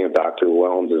another saying of Dr.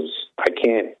 Llewellyn's is, I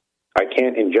can't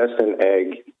ingest an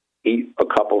egg, eat a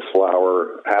cup of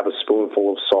flour, have a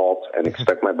spoonful of salt, and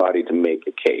expect my body to make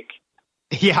a cake.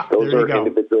 Yeah, those are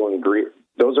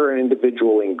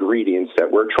individual ingredients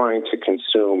that we're trying to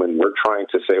consume, and we're trying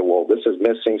to say, well, this is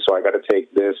missing, so I got to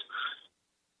take this.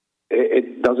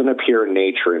 It doesn't appear in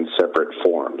nature in separate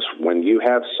forms. When you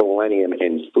have selenium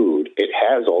in food, it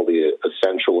has all the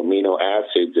essential amino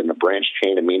acids in the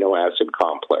branched-chain amino acid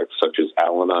complex, such as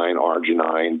alanine,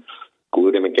 arginine,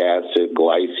 glutamic acid,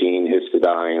 glycine,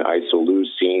 histidine,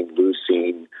 isoleucine,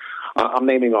 leucine. I'm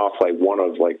naming off one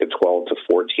of the 12 to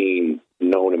 14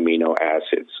 known amino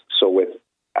acids. So with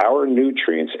our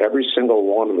nutrients, every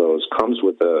single one of those comes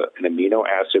with an amino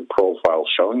acid profile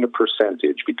showing the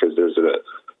percentage, because there's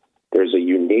there's a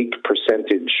unique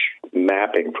percentage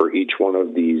mapping for each one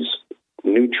of these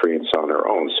nutrients on their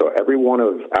own. So every one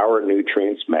of our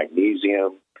nutrients,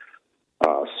 magnesium,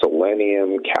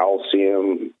 selenium,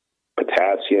 calcium,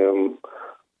 potassium,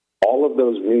 all of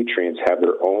those nutrients have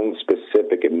their own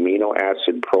specific amino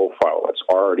acid profile that's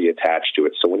already attached to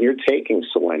it. So when you're taking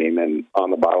selenium, and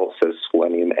on the bottle it says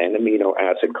selenium and amino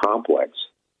acid complex,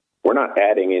 we're not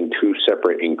adding in two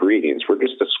separate ingredients. We're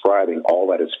just describing all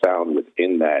that is found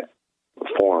within that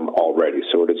form already.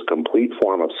 So it is a complete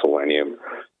form of selenium.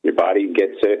 Your body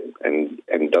gets it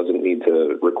and doesn't need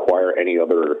to require any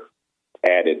other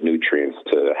added nutrients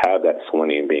to have that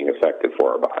selenium being effective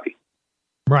for our body.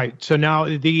 Right. So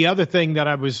now the other thing that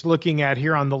I was looking at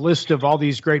here on the list of all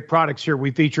these great products here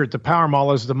we feature at the Power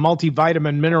Mall is the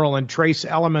multivitamin, mineral, and trace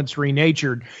elements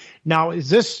renatured. Now, is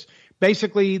this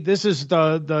basically, this is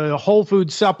the whole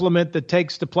food supplement that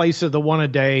takes the place of the one a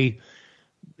day?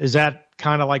 Is that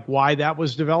kind of like why that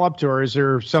was developed, or is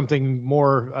there something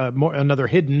more another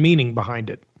hidden meaning behind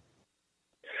it?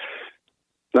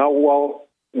 No, well,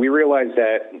 we realize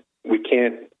that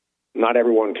not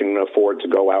everyone can afford to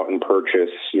go out and purchase,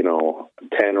 10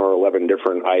 or 11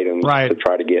 different items to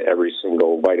try to get every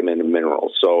single vitamin and mineral.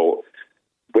 So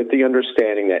with the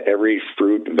understanding that every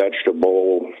fruit,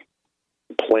 vegetable,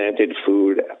 planted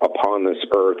food upon this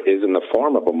earth is in the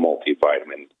form of a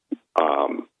multivitamin,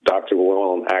 Dr.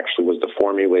 Llewellyn actually was the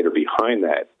formulator behind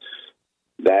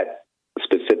that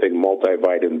specific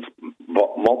multivitamin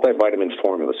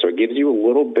formula. So it gives you a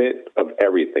little bit of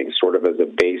everything, sort of as a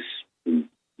base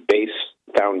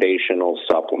foundational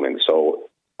supplement. So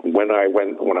when I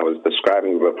was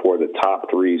describing before the top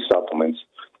three supplements,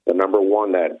 the number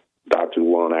one that Dr.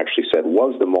 Llewellyn actually said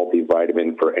was the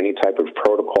multivitamin for any type of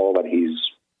protocol that he's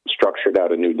structured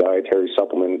out a new dietary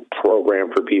supplement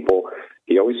program for people.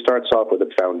 He always starts off with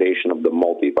a foundation of the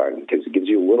multivitamin because it gives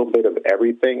you a little bit of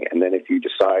everything, and then if you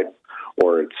decide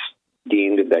or it's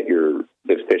deemed that you're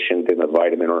deficient in a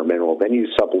vitamin or a mineral, then you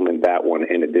supplement that one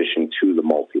in addition to the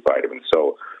multivitamin.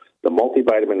 So the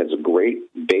multivitamin is a great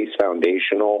base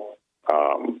foundational.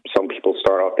 Some people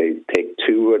start off, they take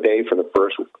 2 a day for the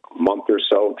first month or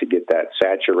so to get that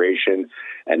saturation,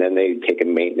 and then they take a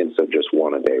maintenance of just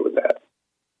 1 a day with that.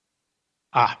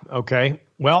 Okay.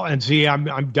 Well, and see,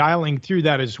 I'm dialing through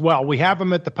that as well. We have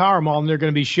them at the Power Mall, and they're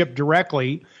going to be shipped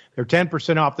directly. They're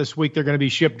 10% off this week. They're going to be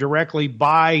shipped directly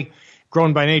by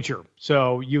Grown by Nature.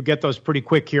 So you get those pretty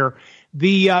quick here.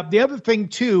 The other thing,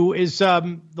 too, is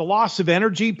the loss of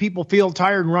energy. People feel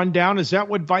tired and run down. Is that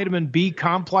what vitamin B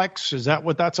complex, is that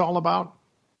what that's all about?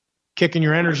 Kicking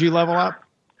your energy level up?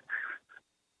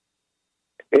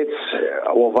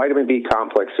 Well, vitamin B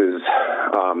complexes,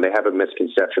 they have a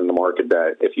misconception in the market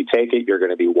that if you take it, you're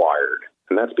going to be wired.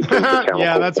 And that's because the chemical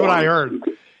yeah, that's forms, what I heard.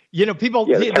 People,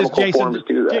 the chemical forms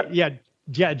do that.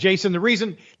 Yeah, Jason, the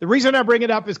reason I bring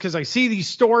it up is because I see these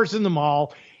stores in the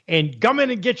mall and come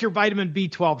in and get your vitamin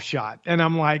B12 shot. And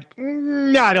I'm like,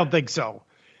 no, I don't think so.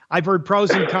 I've heard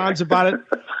pros and cons about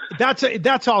it.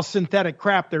 That's all synthetic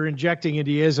crap they're injecting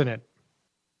into you, isn't it?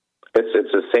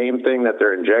 It's the same thing that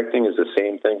they're injecting. It's the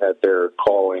same thing that they're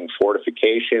calling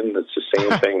fortification. It's the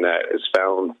same thing that is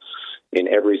found in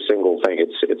every single thing.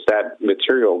 It's that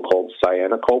material called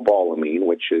cyanocobalamin,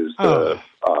 which is the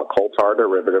coal tar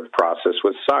derivative process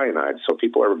with cyanide. So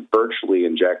people are virtually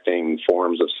injecting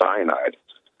forms of cyanide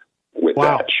with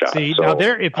that shot. See, so now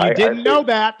if you didn't know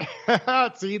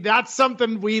that, see, that's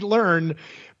something we learn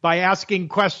by asking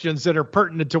questions that are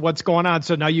pertinent to what's going on.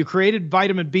 So now you created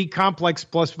vitamin B complex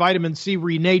plus vitamin C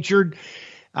renatured.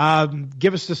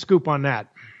 Give us the scoop on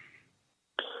that.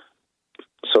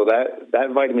 So that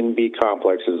vitamin B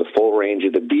complex is a full range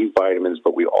of the B vitamins,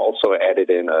 but we also added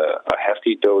in a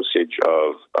hefty dosage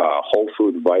of whole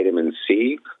food vitamin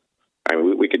C. I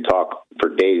mean, we could talk for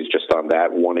days just on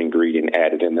that one ingredient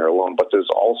added in there alone, but there's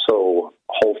also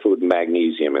whole food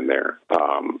magnesium in there.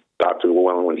 Dr.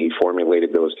 Llewellyn, when he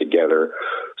formulated those together,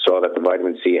 saw that the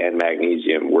vitamin C and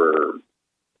magnesium were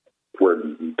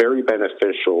very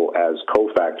beneficial as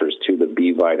cofactors to the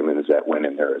B vitamins that went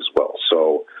in there as well.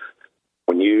 So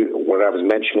when I was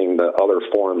mentioning the other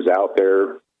forms out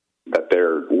there, that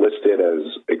they're listed as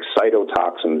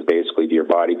excitotoxins basically to your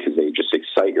body because they just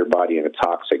excite your body in a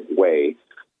toxic way.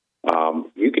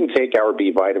 You can take our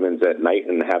B vitamins at night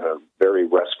and have a very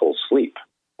restful sleep.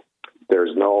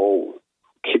 There's no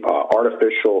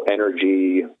artificial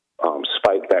energy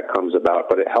spike that comes about,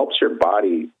 but it helps your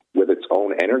body with its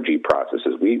own energy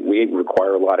processes. We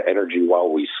require a lot of energy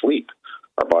while we sleep.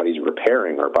 Our body's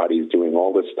repairing. Our body's doing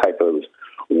all this type of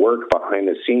work behind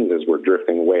the scenes as we're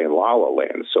drifting away in la la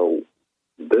land. So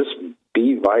this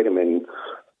B vitamin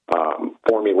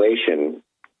formulation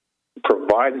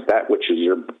provides that which is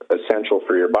essential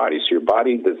for your body. So your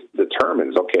body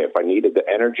determines, okay, if I needed the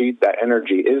energy, that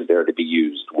energy is there to be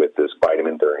used with this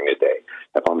vitamin during the day.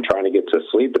 If I'm trying to get to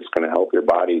sleep, it's going to help your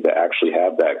body to actually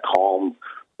have that calm,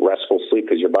 restful sleep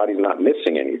because your body's not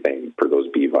missing anything for those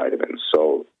B vitamins.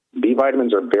 So B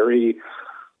vitamins are very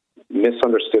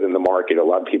misunderstood in the market. A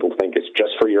lot of people think it's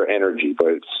just for your energy,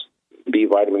 but B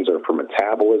vitamins are for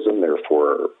metabolism. They're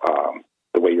for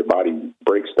the way your body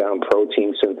breaks down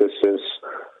protein synthesis.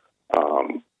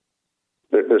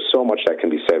 There's so much that can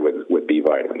be said with B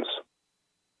vitamins.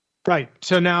 Right.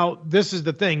 So now this is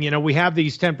the thing. We have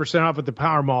these 10% off at the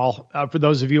Power Mall. For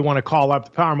those of you who want to call up,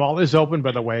 the Power Mall is open,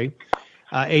 by the way.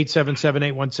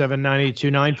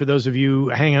 877-817-9829 for those of you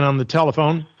hanging on the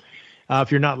telephone.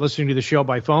 If you're not listening to the show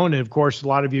by phone, and of course, a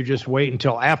lot of you just wait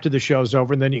until after the show's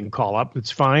over, and then you can call up.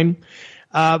 It's fine.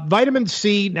 Vitamin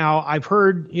C, now I've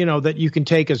heard, that you can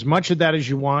take as much of that as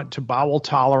you want to bowel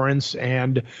tolerance,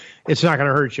 and it's not going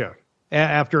to hurt you.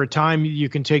 After a time, you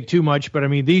can take too much, but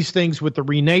these things with the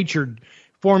renatured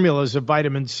formulas of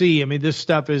vitamin C, this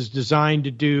stuff is designed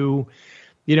to do,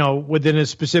 within a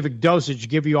specific dosage,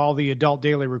 give you all the adult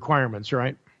daily requirements,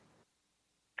 right?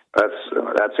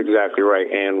 That's exactly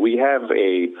right. And we have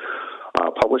a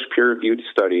published peer-reviewed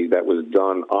study that was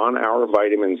done on our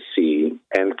vitamin C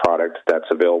end product that's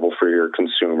available for your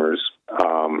consumers.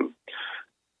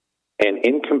 And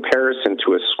in comparison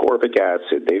to ascorbic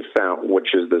acid, they found,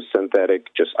 which is the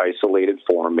synthetic, just isolated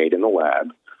form made in the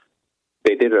lab,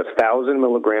 they did a 1,000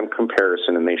 milligram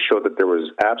comparison, and they showed that there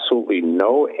was absolutely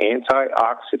no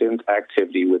antioxidant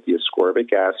activity with the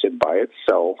ascorbic acid by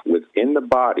itself within the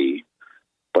body,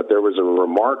 but there was a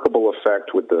remarkable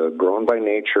effect with the grown by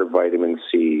nature vitamin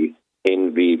C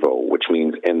in vivo, which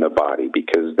means in the body,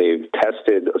 because they've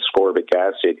tested ascorbic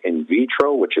acid in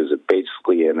vitro, which is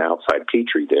basically an outside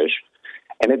petri dish,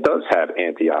 and it does have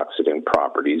antioxidant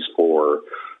properties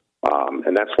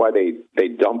and that's why they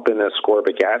dump in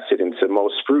ascorbic acid into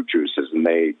most fruit juices, and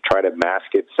they try to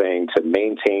mask it saying to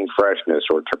maintain freshness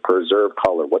or to preserve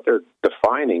color. What they're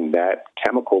defining that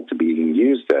chemical to be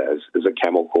used as is a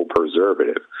chemical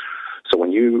preservative. So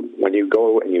when you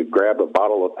go and you grab a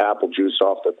bottle of apple juice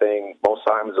off the thing, most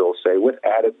times it'll say with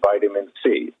added vitamin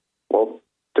C. Well,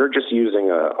 they're just using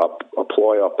a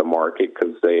ploy off the market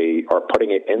because they are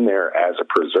putting it in there as a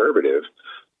preservative.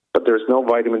 But there's no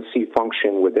vitamin C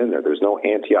function within there. There's no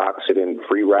antioxidant,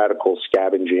 free radical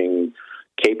scavenging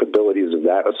capabilities of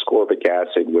that ascorbic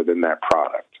acid within that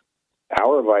product.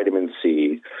 Our vitamin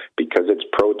C, because it's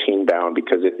protein bound,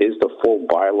 because it is the full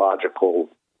biological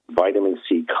vitamin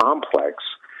C complex,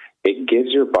 it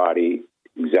gives your body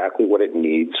exactly what it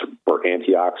needs for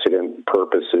antioxidant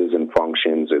purposes and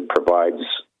functions. It provides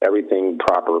everything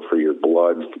proper for your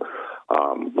blood.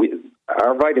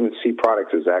 Our vitamin C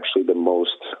product is actually the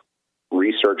most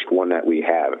researched one that we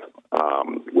have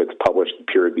with published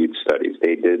peer-reviewed studies.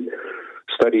 They did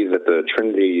studies at the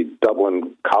Trinity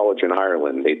Dublin College in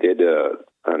Ireland. They did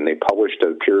and they published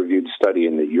a peer-reviewed study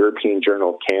in the European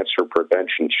Journal of Cancer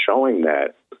Prevention showing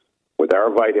that with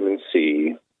our vitamin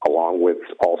C, along with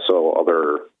also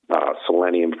other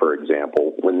selenium, for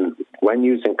example, when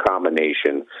used in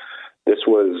combination, this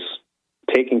was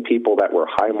taking people that were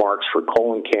high marks for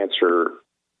colon cancer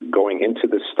going into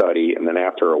the study, and then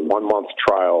after a 1-month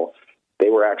trial, they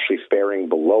were actually faring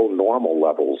below normal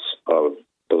levels of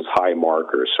those high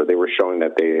markers. So they were showing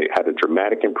that they had a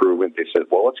dramatic improvement. They said,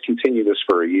 well, let's continue this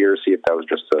for a year, see if that was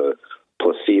just a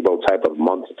placebo type of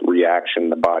month reaction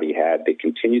the body had. They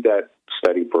continued that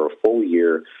study for a full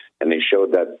year, and they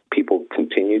showed that people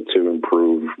continued to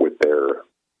improve with their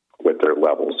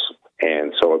levels.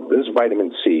 And so this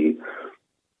vitamin C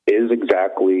is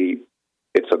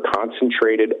it's a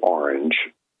concentrated orange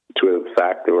to a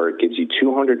fact where it gives you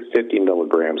 250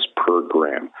 milligrams per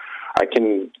gram. I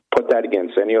can put that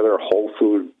against any other whole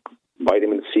food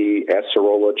vitamin C,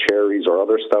 acerola cherries, or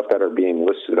other stuff that are being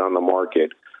listed on the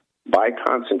market. By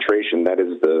concentration, that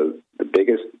is the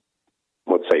biggest,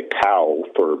 let's say, PAL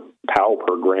per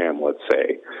gram, let's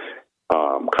say,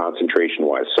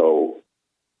 concentration-wise. So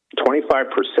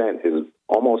 25% is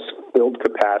almost filled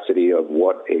capacity of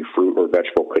what a fruit or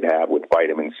vegetable could have with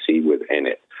vitamin C within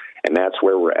it. And that's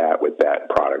where we're at with that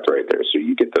product right there. So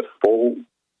you get the full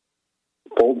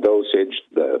dosage,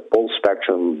 the full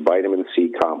spectrum vitamin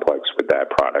C complex with that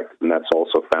product. And that's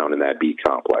also found in that B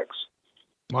complex.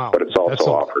 Wow. But it's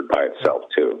also offered by itself,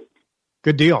 too.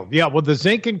 Good deal. Yeah, well, the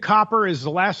zinc and copper is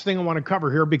the last thing I want to cover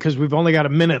here because we've only got a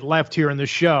minute left here in the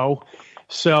show.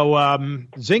 So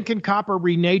zinc and copper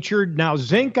renatured. Now,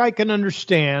 zinc I can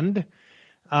understand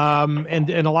And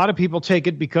a lot of people take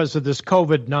it because of this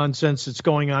COVID nonsense that's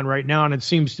going on right now. And it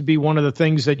seems to be one of the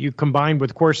things that you combine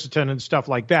with quercetin and stuff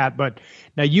like that. But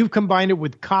now you've combined it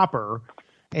with copper,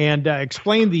 and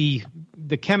explain the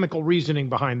chemical reasoning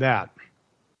behind that.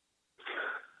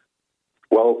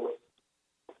 Well,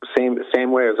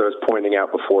 same way as I was pointing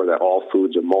out before, that all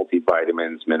foods are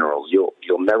multivitamins, minerals.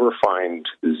 You'll never find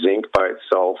zinc by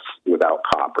itself without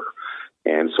copper.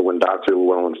 And so when Dr.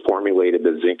 Llewellyn formulated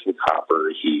the zinc and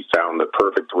copper, he found the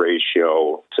perfect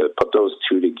ratio to put those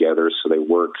two together so they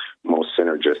work most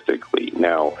synergistically.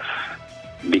 Now,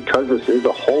 because this is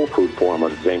a whole food form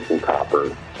of zinc and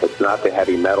copper, it's not the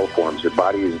heavy metal forms. Your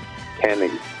body can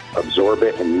absorb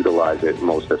it and utilize it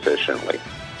most efficiently.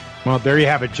 Well, there you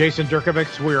have it. Jason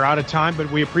Derkevics, we're out of time,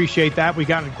 but we appreciate that. We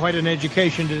got quite an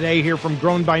education today here from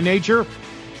Grown by Nature,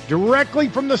 directly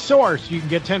from the source. You can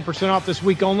get 10% off this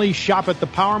week only. Shop at the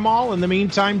Power Mall. In the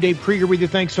meantime, Dave Krieger with you.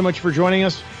 Thanks so much for joining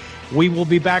us. We will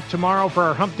be back tomorrow for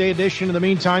our Hump Day edition. In the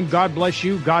meantime, God bless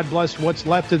you. God bless what's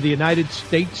left of the United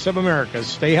States of America.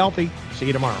 Stay healthy. See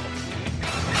you tomorrow.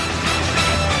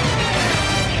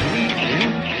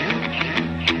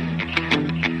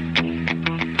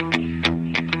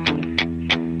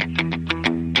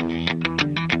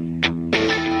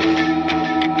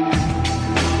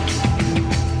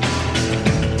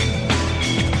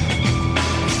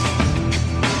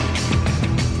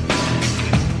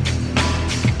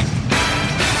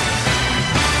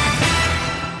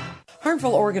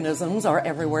 Harmful organisms are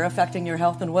everywhere, affecting your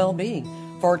health and well-being.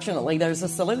 Fortunately, there's a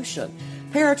solution.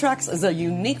 Paratrex is a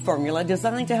unique formula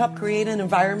designed to help create an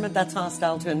environment that's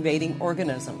hostile to invading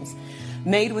organisms.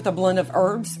 Made with a blend of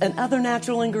herbs and other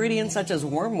natural ingredients such as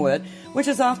wormwood, which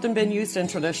has often been used in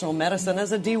traditional medicine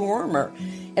as a dewormer.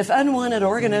 If unwanted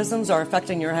organisms are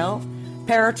affecting your health,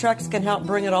 Paratrex can help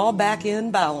bring it all back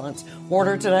in balance.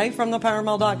 Order today from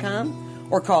thepowermall.com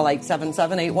or call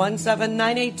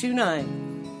 877-817-9829.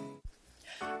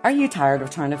 Are you tired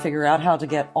of trying to figure out how to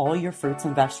get all your fruits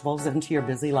and vegetables into your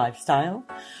busy lifestyle?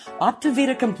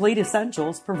 OptiVita Complete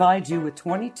Essentials provides you with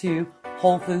 22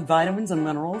 whole food vitamins and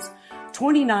minerals,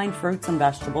 29 fruits and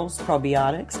vegetables,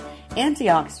 probiotics,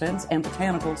 antioxidants, and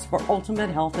botanicals for ultimate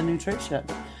health and nutrition.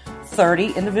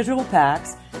 30 individual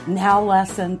packs, now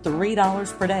less than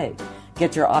 $3 per day.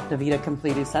 Get your OptiVita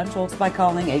Complete Essentials by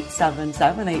calling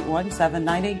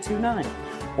 877-817-9829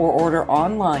 or order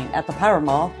online at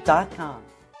thepowermall.com.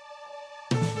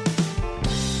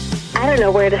 I don't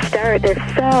know where to start. There's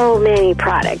so many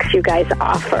products you guys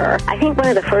offer. I think one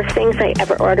of the first things I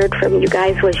ever ordered from you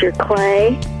guys was your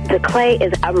clay. The clay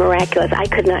is miraculous. I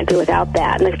could not do without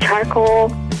that. And the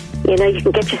charcoal, you know, you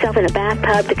can get yourself in a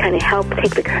bathtub to kind of help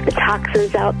take the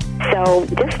toxins out. So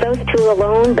just those two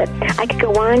alone, but I could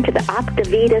go on to the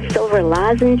OptiVita Silver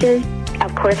Lozenges.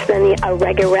 Of course, then the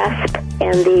Oregaresp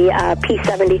and the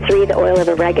P73, the oil of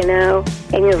oregano,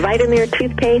 and your Vitamir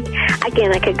toothpaste.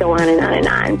 Again, I could go on and on and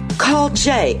on. Call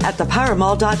Jay at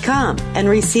thepowermall.com and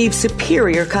receive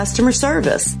superior customer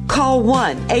service. Call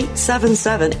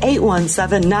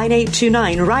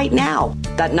 1-877-817-9829 right now.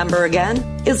 That number again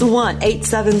is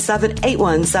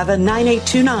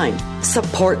 1-877-817-9829.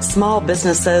 Support small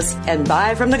businesses and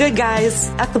buy from the good guys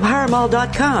at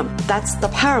thepowermall.com. That's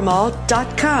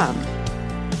thepowermall.com.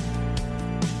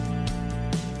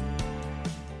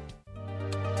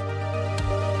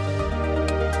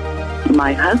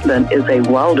 My husband is a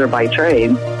welder by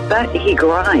trade, but he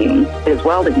grinds his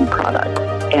welding product.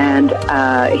 And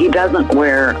he doesn't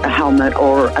wear a helmet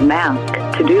or a mask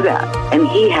to do that. And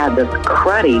he had this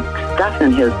cruddy stuff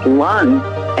in his lungs,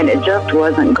 and it just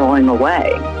wasn't going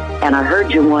away. And I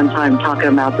heard you one time talking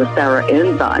about the Sarah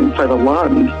enzyme for the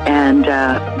lungs. And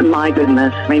my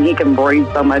goodness, I mean, he can breathe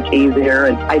so much easier.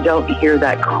 And I don't hear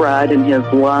that crud in his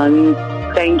lungs.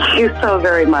 Thank you so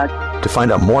very much. To find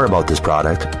out more about this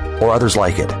product or others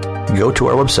like it, go to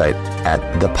our website at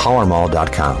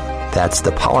thepowermall.com. That's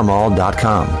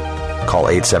thepowermall.com. Call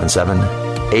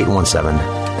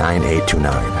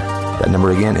 877-817-9829. That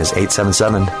number again is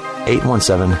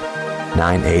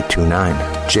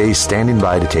 877-817-9829. Jay's standing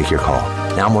by to take your call.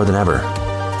 Now more than ever,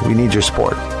 we need your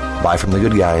support. Buy from the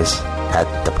good guys at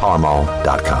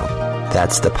thepowermall.com.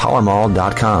 That's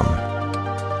thepowermall.com.